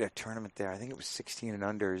played a tournament there. I think it was 16 and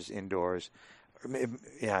unders indoors.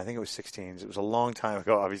 Yeah, I think it was 16s. It was a long time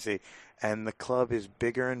ago, obviously. And the club is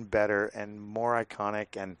bigger and better and more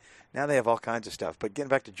iconic. And now they have all kinds of stuff. But getting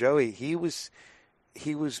back to Joey, he was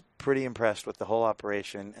pretty impressed with the whole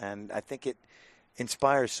operation, and I think it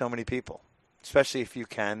inspires so many people, especially if you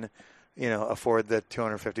can, afford the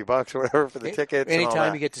 $250 or whatever for the tickets.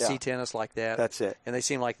 Anytime you get to see tennis like that, that's it. And they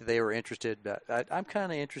seem like they were interested. But I'm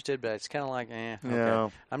kind of interested, but it's kind of like, okay. Yeah.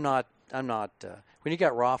 I'm not. When you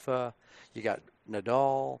got Rafa, you got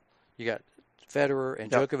Nadal, you got Federer and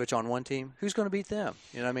Djokovic on one team, who's going to beat them?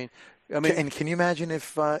 You know what I mean? And can you imagine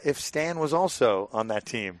if Stan was also on that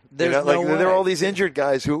team? There's no way. There are all these injured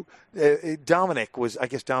guys who Dominic was. I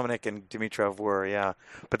guess Dominic and Dimitrov were. Yeah,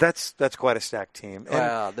 but that's quite a stacked team.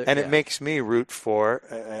 And, it makes me root for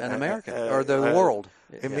an American or the world.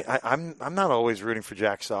 I'm not always rooting for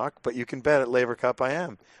Jack Sock, but you can bet at Laver Cup I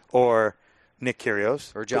am, or Nick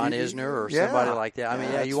Kyrgios, or John Isner, or somebody like that. I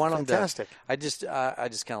mean, you want them fantastic. I just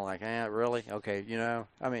kind of like, really? Okay,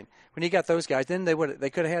 I mean, when you got those guys, then they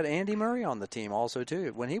could have had Andy Murray on the team also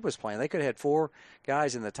too. When he was playing, they could have had 4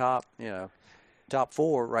 guys in the top, top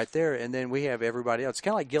 4 right there, and then we have everybody else. It's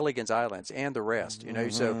kind of like Gilligan's Islands and the rest,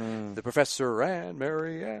 So the professor and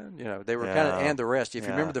Mary and they were kind of and the rest. If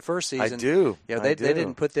you remember the first season, I do. They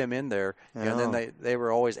didn't put them in there, and then they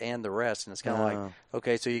were always and the rest, and it's kind of like,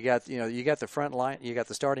 okay, so you got the front line, you got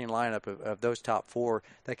the starting lineup of those top 4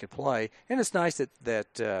 that could play, and it's nice that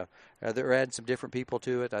they're adding some different people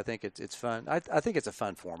to it. I think it's fun. I think it's a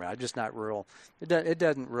fun format. I'm just not real. It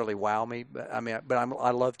doesn't really wow me, but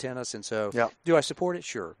I love tennis, and so do I support it?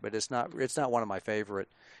 Sure, but it's not one of my favorite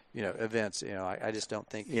events. I just don't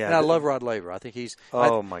think. Yeah, and I love Rod Laver. I think he's.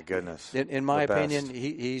 Oh my goodness! In my opinion,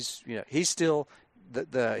 he's still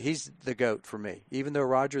he's the GOAT for me. Even though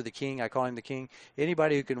Roger the King, I call him the King.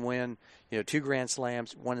 Anybody who can win, 2 Grand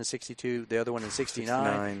Slams, one in 62, the other one in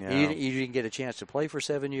 69. Yeah. You didn't get a chance to play for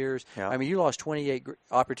 7 years. Yeah. I mean, you lost 28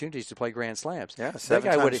 opportunities to play Grand Slams. Yeah, that 7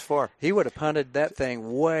 guy times 4. He would have punted that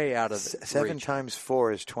thing way out of 7 reach. times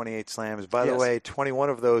 4 is 28 slams. By the Yes. way, 21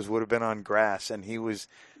 of those would have been on grass, and he was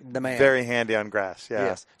The man. very handy on grass. Yeah.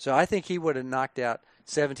 Yes. So I think he would have knocked out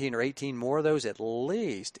 17 or 18 more of those at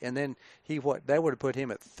least, and then that would have put him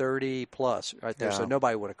at 30 plus right there. Yeah. So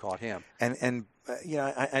nobody would have caught him. And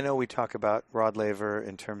I know we talk about Rod Laver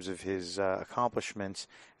in terms of his accomplishments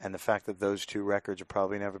and the fact that those 2 records will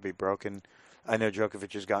probably never be broken. I know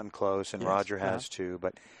Djokovic has gotten close, and Yes. Roger has too.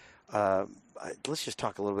 But let's just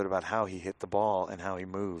talk a little bit about how he hit the ball and how he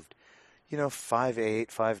moved.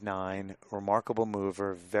 5'8", 5'9", remarkable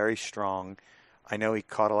mover, very strong. I know he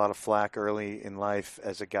caught a lot of flack early in life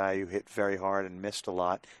as a guy who hit very hard and missed a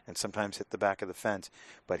lot and sometimes hit the back of the fence.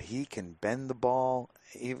 But he can bend the ball.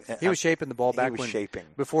 He was shaping the ball back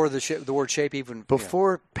before the word shape even.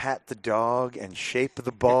 Before pat the dog and shape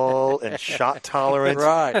the ball and shot tolerance.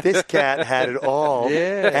 Right. This cat had it all.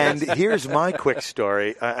 Yes. And here's my quick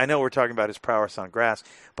story. I know we're talking about his prowess on grass,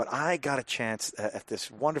 but I got a chance at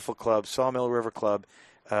this wonderful club, Sawmill River Club,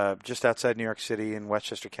 just outside New York City in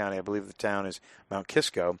Westchester County. I believe the town is Mount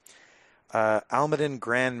Kisco. Almaden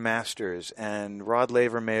Grand Masters, and Rod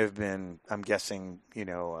Laver may have been, I'm guessing,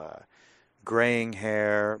 graying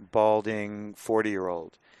hair, balding,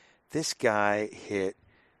 40-year-old. This guy hit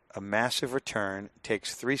a massive return,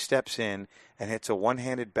 takes 3 steps in, and hits a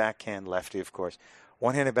one-handed backhand, lefty, of course,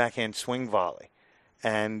 one-handed backhand swing volley.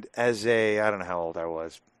 And as I don't know how old I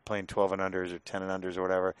was, playing 12 and unders or 10 and unders or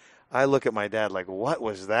whatever, I look at my dad like, what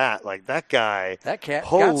was that? Like, that guy. That cat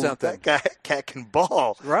got something. That cat can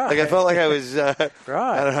ball. Right. Like, I felt like I was, right.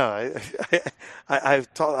 I don't know.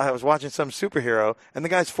 I was watching some superhero, and the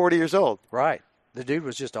guy's 40 years old. Right. The dude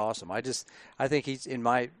was just awesome. I think he's, in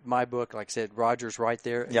my book, like I said, Roger's right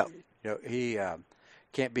there. Yep. He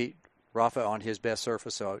can't beat Rafa on his best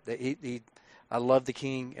surface. So I love the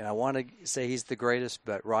King, and I want to say he's the greatest,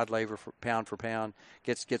 but Rod Laver, for pound,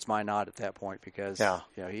 gets my nod at that point because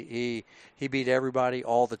he beat everybody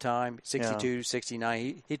all the time, 62,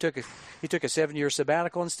 69. He took a 7-year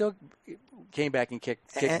sabbatical and still came back and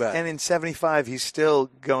kicked butt. And in 75, he's still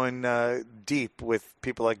going deep with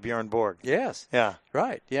people like Bjorn Borg. Yes. Yeah.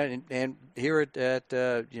 Right. Yeah, and here at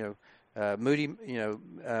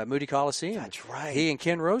Moody Coliseum. That's right. He and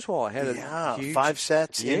Ken Rosewall had a huge 5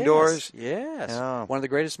 sets indoors. Yes. Yeah. One of the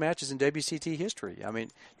greatest matches in WCT history. I mean,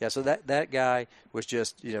 so that guy was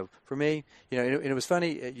just, for me, and it was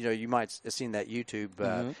funny, you might have seen that YouTube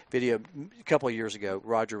video a couple of years ago.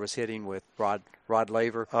 Roger was hitting with Rod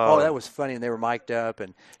Laver. Oh, that was funny, and they were mic'd up.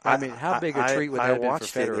 And I mean, how big a treat would that have been for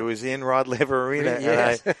Federer? It was in Rod Laver Arena.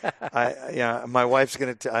 Yes. And my wife's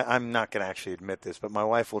going to – I'm not going to actually admit this, but my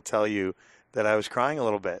wife will tell you that I was crying a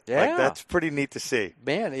little bit. Yeah. Like, that's pretty neat to see.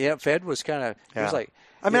 Man, Fed was kind of – he was like –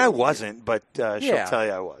 I mean, I wasn't, but she'll tell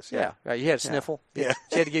you I was. Yeah. Right. You had a sniffle. Yeah.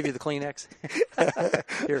 She had to give you the Kleenex.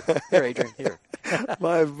 Here, Adrian, here.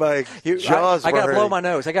 My jaws I got to were blow hurting. my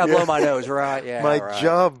nose. I got to blow my nose, right? Yeah. My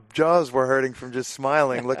right. jaws were hurting from just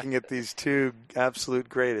smiling, looking at these 2 absolute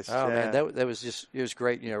greatest. Oh, man, that was just – it was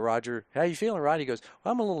great. Roger, how you feeling, Rod? He goes,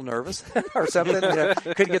 well, I'm a little nervous or something.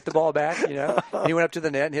 Couldn't get the ball back, And he went up to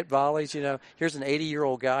the net and hit volleys, Here's an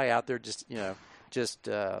 80-year-old guy out there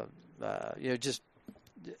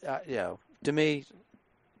to me,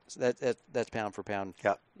 that's pound for pound.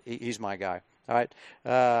 Yeah. He's my guy. All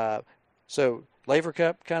right. So Laver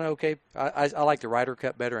Cup, kind of okay. I like the Ryder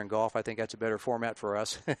Cup better in golf. I think that's a better format for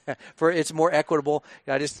us. It's more equitable.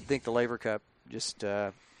 I just think the Laver Cup it's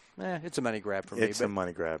a money grab for me. It's a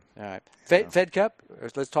money grab. All right. Fed Cup,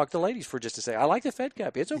 let's talk to the ladies for just a second. I like the Fed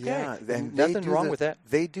Cup. It's okay. Yeah, Nothing wrong with that.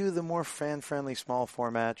 They do the more fan-friendly small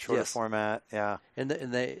format, shorter format. Yeah. And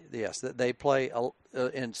they play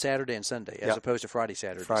in Saturday and Sunday as opposed to Friday,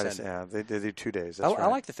 Saturday, Sunday. Yeah, they do 2 days. I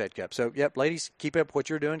like the Fed Cup. So, ladies, keep up what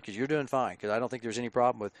you're doing because you're doing fine. Because I don't think there's any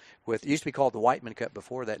problem with. It used to be called the Whiteman Cup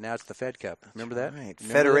before that. Now it's the Fed Cup. Remember that?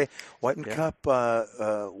 Right. Whiteman Cup.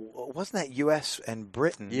 Wasn't that U.S. and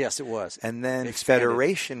Britain? Yes, it was. And then Expanded.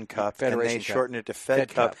 Federation Cup, and they shortened it to Fed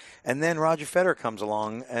Cup. And then Roger Federer comes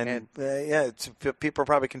along, and people are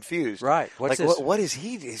probably confused. Right. What's this? What is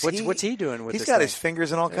he? What's he doing with He's this got thing? his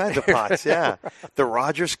fingers in all kinds of pots. Yeah. The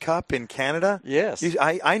Rogers Cup in Canada? Yes.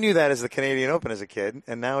 I knew that as the Canadian Open as a kid,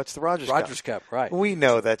 and now it's the Rogers Cup. Rogers Cup, right. We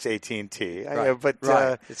know that's AT&T. Right. But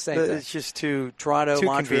right. It's just too Toronto, too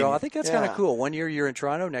Montreal. convenient. I think that's kind of cool. One year you're in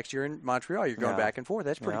Toronto, next year in Montreal. You're going back and forth.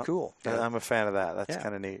 That's pretty cool. I'm a fan of that. That's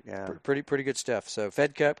kind of neat. Yeah. Pretty good stuff. So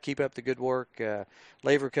Fed Cup, keep up the good work.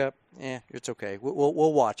 Laver Cup, it's okay.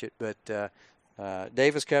 We'll watch it. But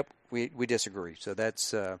Davis Cup, we disagree. So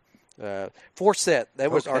that's fourth set. That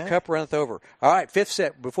was our cup runneth over. All right, fifth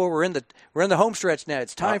set. Before we're in the home stretch now.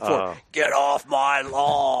 It's time for get off my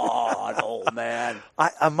lawn, old man.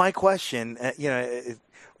 My question,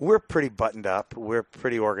 we're pretty buttoned up. We're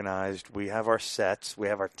pretty organized. We have our sets. We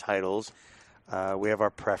have our titles. We have our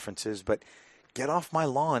preferences. But get off my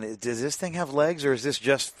lawn. Does this thing have legs, or is this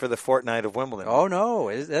just for the fortnight of Wimbledon? Oh no!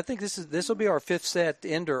 I think this will be our fifth set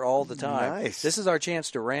ender all the time. Nice. This is our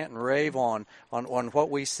chance to rant and rave on what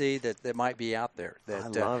we see that might be out there. I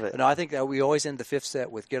love it. No, I think that we always end the fifth set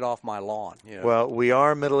with "Get off my lawn." Well, we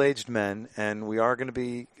are middle-aged men, and we are going to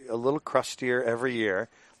be a little crustier every year, a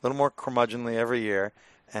little more curmudgeonly every year.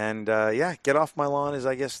 And, get off my lawn is,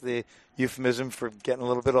 I guess, the euphemism for getting a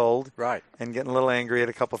little bit old. Right. And getting a little angry at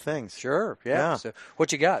a couple things. Sure, yeah. So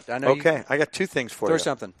what you got? I know. Okay, I got two things for you. Throw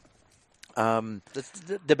something.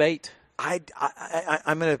 The debate.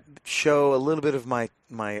 I'm going to show a little bit of my,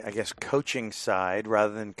 I guess, coaching side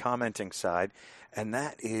rather than commenting side, and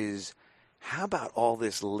that is, how about all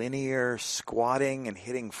this linear squatting and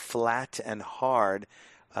hitting flat and hard?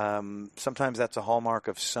 Sometimes that's a hallmark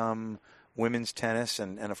of some women's tennis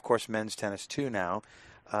and of course men's tennis too now.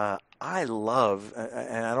 I love,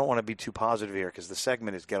 and I don't want to be too positive here because the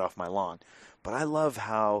segment is get off my lawn, but I love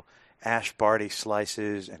how Ash Barty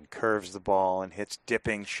slices and curves the ball and hits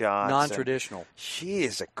dipping shots. Non-traditional. She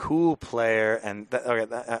is a cool player, and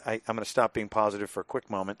I'm going to stop being positive for a quick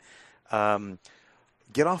moment.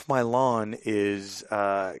 Get off my lawn is,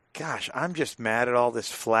 I'm just mad at all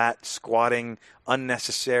this flat, squatting,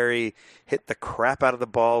 unnecessary, hit the crap out of the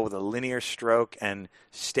ball with a linear stroke and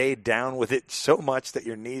stay down with it so much that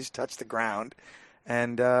your knees touch the ground.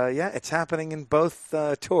 And, it's happening in both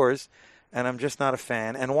tours, and I'm just not a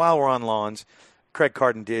fan. And while we're on lawns, Craig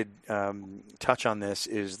Carden did touch on this,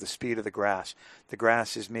 is the speed of the grass. The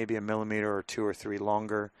grass is maybe a millimeter or 2 or 3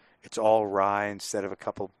 longer. It's all rye instead of a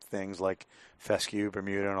couple things like fescue,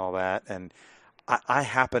 Bermuda, and all that. And I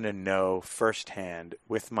happen to know firsthand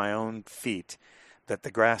with my own feet that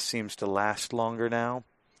the grass seems to last longer now.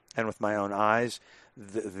 And with my own eyes,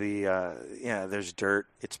 there's dirt.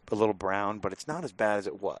 It's a little brown, but it's not as bad as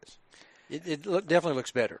it was. It definitely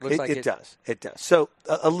looks better. It does. It does. So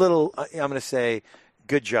a little, I'm going to say,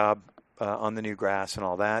 good job on the new grass and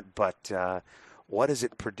all that. But what has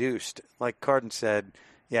it produced? Like Carden said,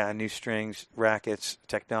 new strings, rackets,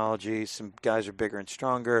 technology. Some guys are bigger and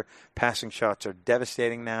stronger. Passing shots are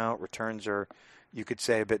devastating now. Returns are, you could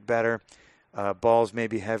say, a bit better. Balls may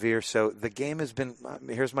be heavier. So the game has been,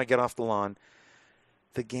 here's my get off the lawn.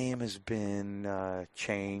 The game has been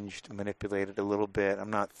changed, manipulated a little bit. I'm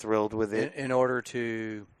not thrilled with it. In order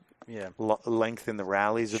to, lengthen the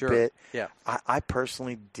rallies sure. a bit. Yeah. I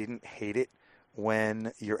personally didn't hate it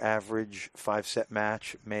when your average 5-set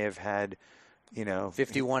match may have had,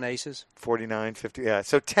 51 aces, 49, 50. Yeah,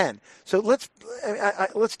 so 10. So let's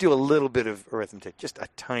do a little bit of arithmetic, just a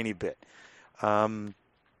tiny bit. 5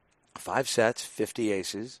 sets, 50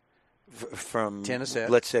 aces from 10 a set.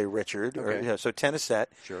 Let's say Richard. Okay. So 10 a set.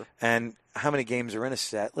 Sure. And how many games are in a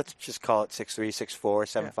set? Let's just call it 6-3,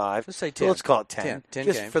 6-4, 7-5. Let's say 10. So let's call it 10. 10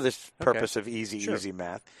 just games. for this purpose of easy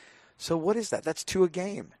math. So what is that? That's 2 a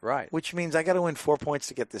game. Right. Which means I got to win 4 points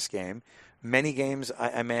to get this game. Many games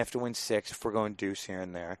I may have to win 6 if we're going deuce here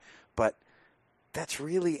and there. But that's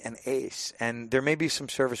really an ace. And there may be some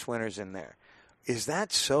service winners in there. Is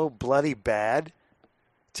that so bloody bad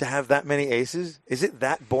to have that many aces? Is it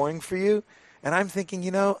that boring for you? And I'm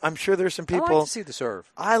thinking, I'm sure there's some people. I like to see the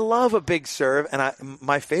serve. I love a big serve. And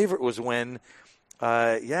my favorite was when,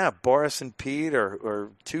 Boris and Pete or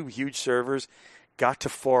 2 huge servers got to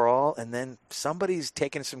 4-all, and then somebody's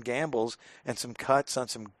taking some gambles and some cuts on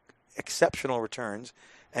some exceptional returns,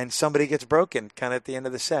 and somebody gets broken kind of at the end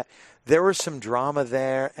of the set. There was some drama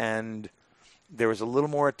there, and there was a little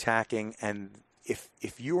more attacking. And if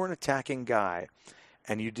you were an attacking guy,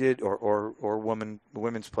 and you did, or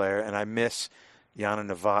women's player, and I miss Yana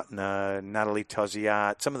Novotna, Natalie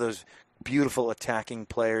Toziat, some of those beautiful attacking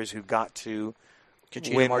players who got to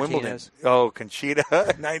Conchita Martinez. Wimbledon. Oh,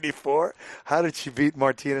 Conchita, 94. How did she beat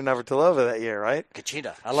Martina Navratilova that year, right?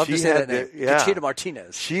 Conchita. I love to say that name. Conchita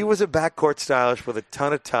Martinez. She was a backcourt stylish with a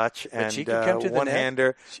ton of touch and she could come to the one-hander.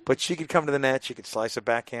 net. But she could come to the net. She could slice a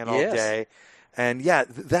backhand all day. And, yeah,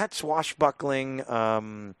 that swashbuckling,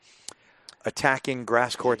 attacking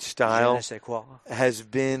grass court style Je ne sais quoi. has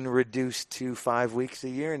been reduced to 5 weeks a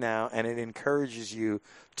year now, and it encourages you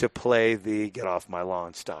to play the get off my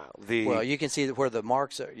lawn style. Well, you can see where the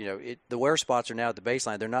marks are. The wear spots are now at the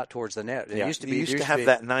baseline. They're not towards the net. It used to be. You used to have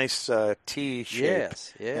that nice T shape.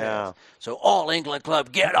 Yes. Yeah. So All England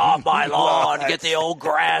Club, get off my lawn, get the old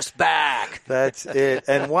grass back. That's it.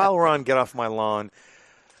 And while we're on get off my lawn,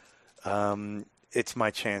 it's my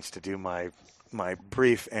chance to do my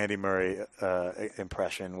brief Andy Murray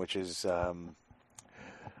impression, which is,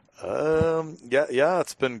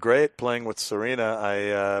 it's been great playing with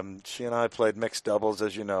Serena. She and I played mixed doubles,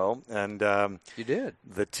 as you know, and you did.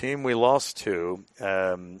 The team we lost to,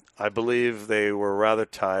 I believe they were rather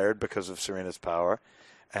tired because of Serena's power,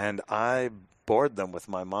 and I bored them with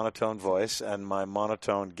my monotone voice and my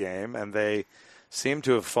monotone game, and they seemed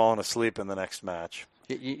to have fallen asleep in the next match.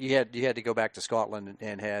 You had to go back to Scotland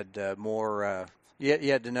and had more.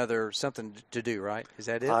 You had another something to do, right? Is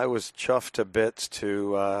that it? I was chuffed to bits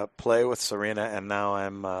to play with Serena, and now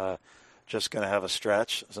I'm just going to have a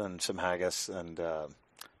stretch and some haggis and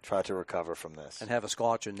try to recover from this. And have a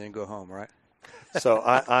scotch and then go home, right? So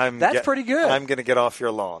I'm. That's pretty good. I'm going to get off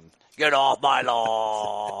your lawn. Get off my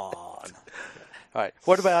lawn. All right.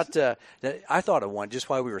 What about? I thought of one just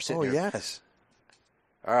while we were sitting here. Yes.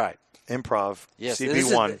 All right. Improv. Yes.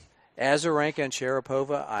 CB1. Azarenka and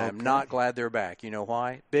Sharapova, I am not glad they're back. You know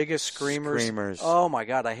why? Biggest screamers. Oh my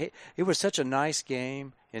God, it was such a nice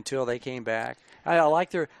game until they came back. I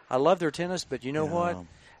love their tennis, but you know what?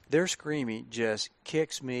 Their screaming just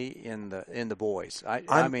kicks me in the boys.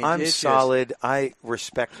 I'm solid. I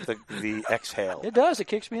respect the exhale. It does. It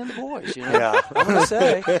kicks me in the boys. You know? Yeah. I'm going to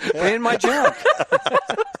say, in my junk.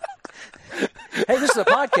 Hey, this is a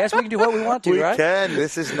podcast. We can do what we want to, right? We can.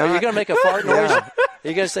 This is not. Are you going to make a fart noise? Are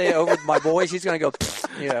you going to say over my boys? He's going to go,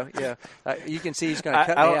 you can see he's going to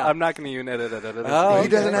cut me out. I'm not going to even edit it. He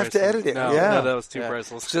doesn't have to edit it. No, yeah. that was too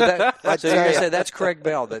priceless. So you're going to say that's Craig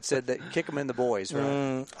Bell that said that kick them in the boys,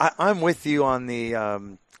 right? I'm with you on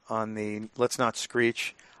the let's not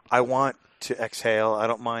screech. I want to exhale. I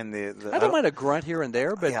don't mind I don't mind a grunt here and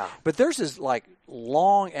there, but theirs is like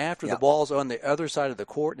long after the ball's on the other side of the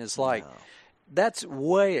court, and it's like that's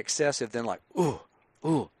way excessive than like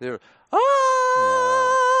they're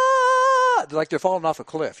like they're falling off a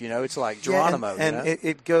cliff. It's like Geronimo. And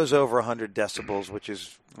it goes over 100 decibels, which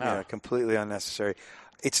is completely unnecessary.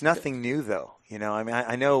 It's nothing new, though.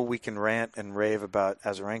 I know we can rant and rave about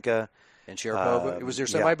Azarenka. And Sharapova. Was there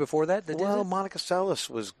somebody before that did it? Monica Seles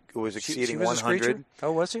was exceeding she was 100.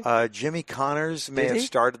 Oh, was he? Jimmy Connors may have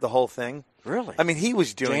started the whole thing. Really? I mean, he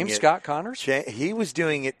was doing James Scott Connors? He was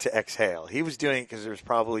doing it to exhale. He was doing it because there's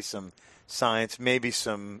probably some science, maybe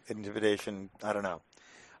some intimidation. I don't know.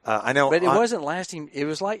 I know, but it wasn't lasting.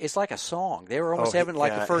 It's like a song. They were almost having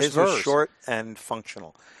like the first his verse. Was short and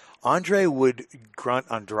functional. Andre would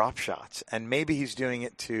grunt on drop shots, and maybe he's doing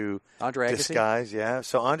it to disguise. Yeah,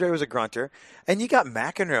 so Andre was a grunter, and you got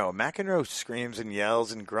McEnroe. McEnroe screams and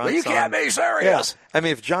yells and grunts. Well, you can't be serious. Yeah. I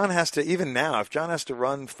mean, if John has to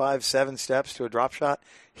run 5-7 steps to a drop shot,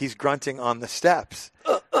 he's grunting on the steps.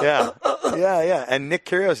 Yeah. And Nick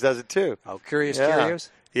Kyrgios does it too. Oh, Kyrgios.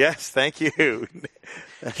 Yes, thank you.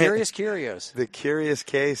 Kyrgios. The curious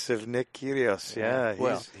case of Nick Kyrgios. Yeah,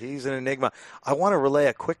 he's an enigma. I want to relay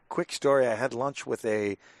a quick story. I had lunch with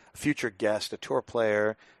a future guest, a tour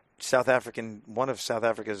player, one of South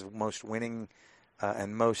Africa's most winning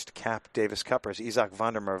and most capped Davis Cuppers, Isaac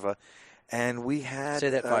van der Merwe. And we had...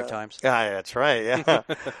 Say that 5 times. Yeah, that's right, yeah.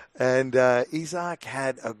 And Isaac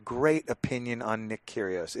had a great opinion on Nick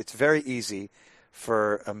Kyrgios. It's very easy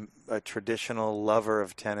for a traditional lover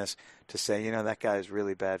of tennis to say, that guy is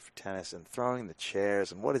really bad for tennis and throwing the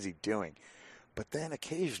chairs and what is he doing? But then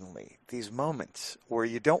occasionally these moments where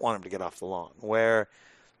you don't want him to get off the lawn, where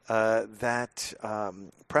that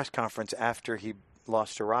press conference after he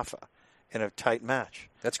lost to Rafa in a tight match.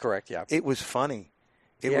 That's correct, yeah. It was funny.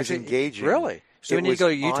 It was engaging. Really? So we need to go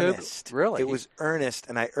to YouTube? Honest. Really? It was earnest,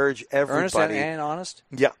 and I urge everybody. Earnest and honest?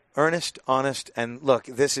 Yeah, earnest, honest, and look,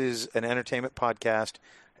 this is an entertainment podcast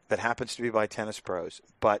that happens to be by tennis pros.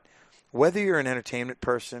 But whether you're an entertainment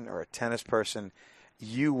person or a tennis person,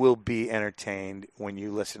 you will be entertained when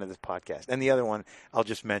you listen to this podcast. And the other one, I'll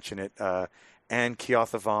just mention it, Anne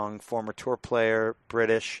Keothavong, former tour player,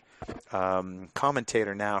 British,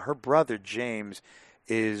 commentator now. Her brother, James,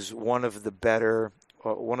 is one of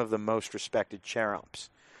the most respected chair umps.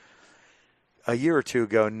 A year or two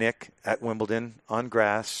ago, Nick at Wimbledon on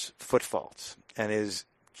grass foot faults and is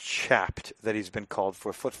chapped that he's been called for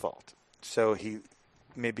a foot fault. So he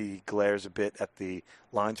maybe glares a bit at the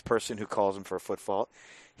lines person who calls him for a foot fault.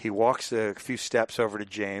 He walks a few steps over to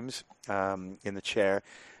James in the chair,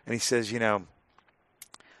 and he says, the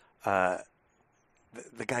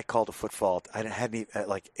guy called a foot fault. I hadn't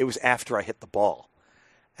even, it was after I hit the ball.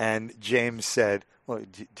 And James said, well,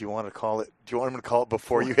 do you want to call it? Do you want him to call it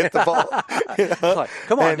before you hit the ball?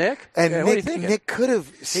 Come on, Nick. And what are you thinking? Nick could have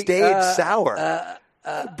stayed sour.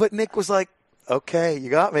 But Nick was like, okay, you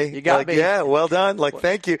got me. You got me. Yeah, well done.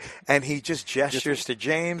 Thank you. And he just gestures to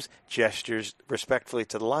James, gestures respectfully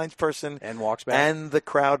to the lines person. And walks back. And the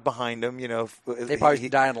crowd behind him, They probably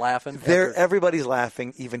dying laughing. Everybody's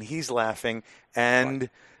laughing. Even he's laughing. And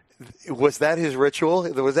was that his ritual?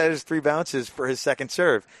 Was that his 3 bounces for his second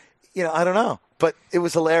serve? I don't know. But it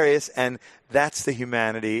was hilarious, and that's the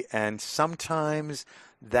humanity. And sometimes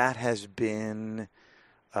that has been,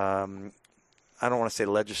 I don't want to say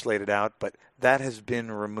legislated out, but that has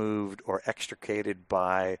been removed or extricated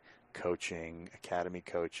by coaching, academy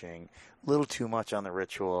coaching, a little too much on the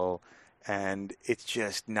ritual. And it's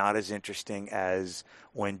just not as interesting as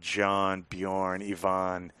when John, Bjorn,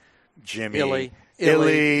 Ivan, Jimmy,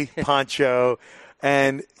 Illy, Pancho.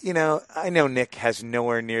 And, I know Nick has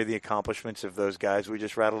nowhere near the accomplishments of those guys we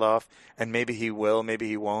just rattled off. And maybe he will, maybe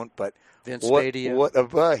he won't. But Vince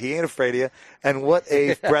Spadia. He ain't afraid of you. And what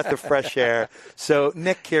a breath of fresh air. So,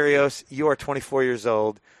 Nick Kyrgios, you are 24 years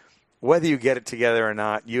old. Whether you get it together or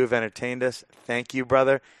not, you have entertained us. Thank you,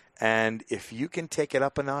 brother. And if you can take it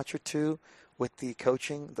up a notch or two with the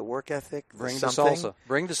coaching, the work ethic, bring the salsa.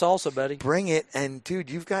 Bring the salsa, buddy. Bring it. And,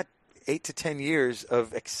 dude, you've got 8 to 10 years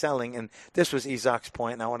of excelling, and this was Isaac's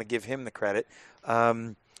point, and I want to give him the credit.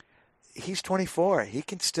 He's 24. He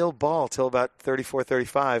can still ball till about 34,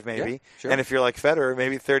 35 maybe. Yeah, sure. And if you're like Federer,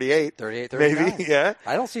 maybe 38. 38, 39. Maybe, yeah.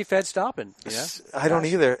 I don't see Fed stopping. I don't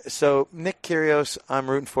either. So, Nick Kyrgios, I'm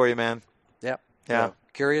rooting for you, man. Yep. Yeah.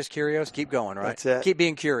 Curious, keep going, right? That's it. Keep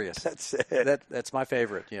being curious. That's it. That's my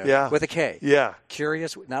favorite. Yeah. With a K. Yeah.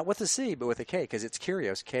 Curious, not with a C, but with a K, because it's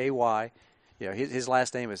Kyrgios, K-Y. His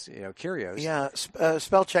last name is Kyrgios. Yeah,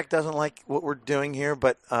 spell check doesn't like what we're doing here,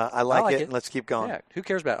 but I like it. Let's keep going. Yeah, who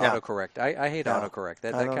cares about autocorrect? I hate autocorrect.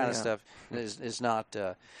 That kind of stuff is not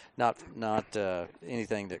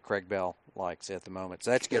anything that Craig Bell likes at the moment.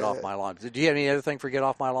 So that's get off my lawn. Do you have any other thing for get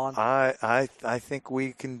off my lawn? I think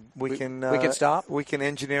we can stop. We can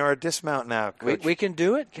engineer our dismount now. Coach. We can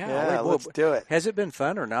do it. Golly, let's do it. Has it been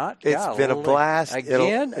fun or not? It's been a blast.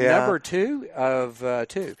 Again, number 2 of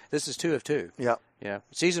 2. This is 2 of 2. Yeah. Yeah,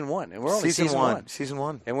 season 1, and we're on season 1. Season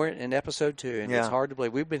 1, and we're in episode 2, and it's hard to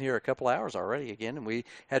believe we've been here a couple hours already again, and we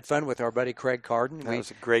had fun with our buddy Craig Carden. That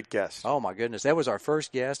was a great guest. Oh my goodness, that was our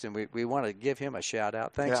first guest, and we want to give him a shout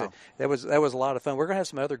out. Thanks. Yeah. That was a lot of fun. We're going to have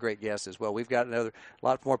some other great guests as well. We've got a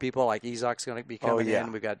lot more people, like Isaac's going to be coming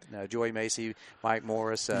in. We've got Joey Macy, Mike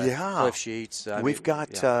Morris, Cliff Sheets. We've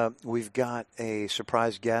got a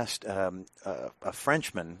surprise guest, a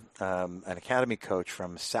Frenchman, an academy coach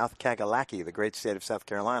from South Kagalaki, the great state of South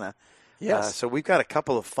Carolina. Yes. So we've got a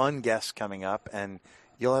couple of fun guests coming up, and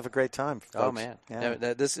you'll have a great time, folks. Oh man,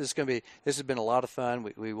 this has been a lot of fun.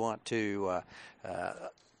 We want to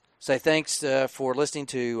say thanks for listening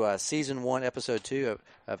to season 1, episode 2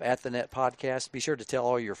 of At the Net podcast. Be sure to tell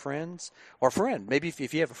all your friends or friend. Maybe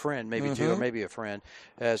if you have a friend, maybe 2 or maybe a friend,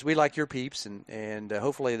 as we like your peeps, and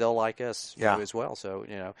hopefully they'll like us as well. So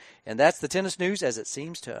and that's the tennis news as it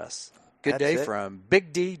seems to us. Good day from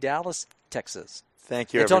Big D, Dallas, Texas.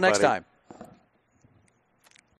 Thank you. Until everybody. next time.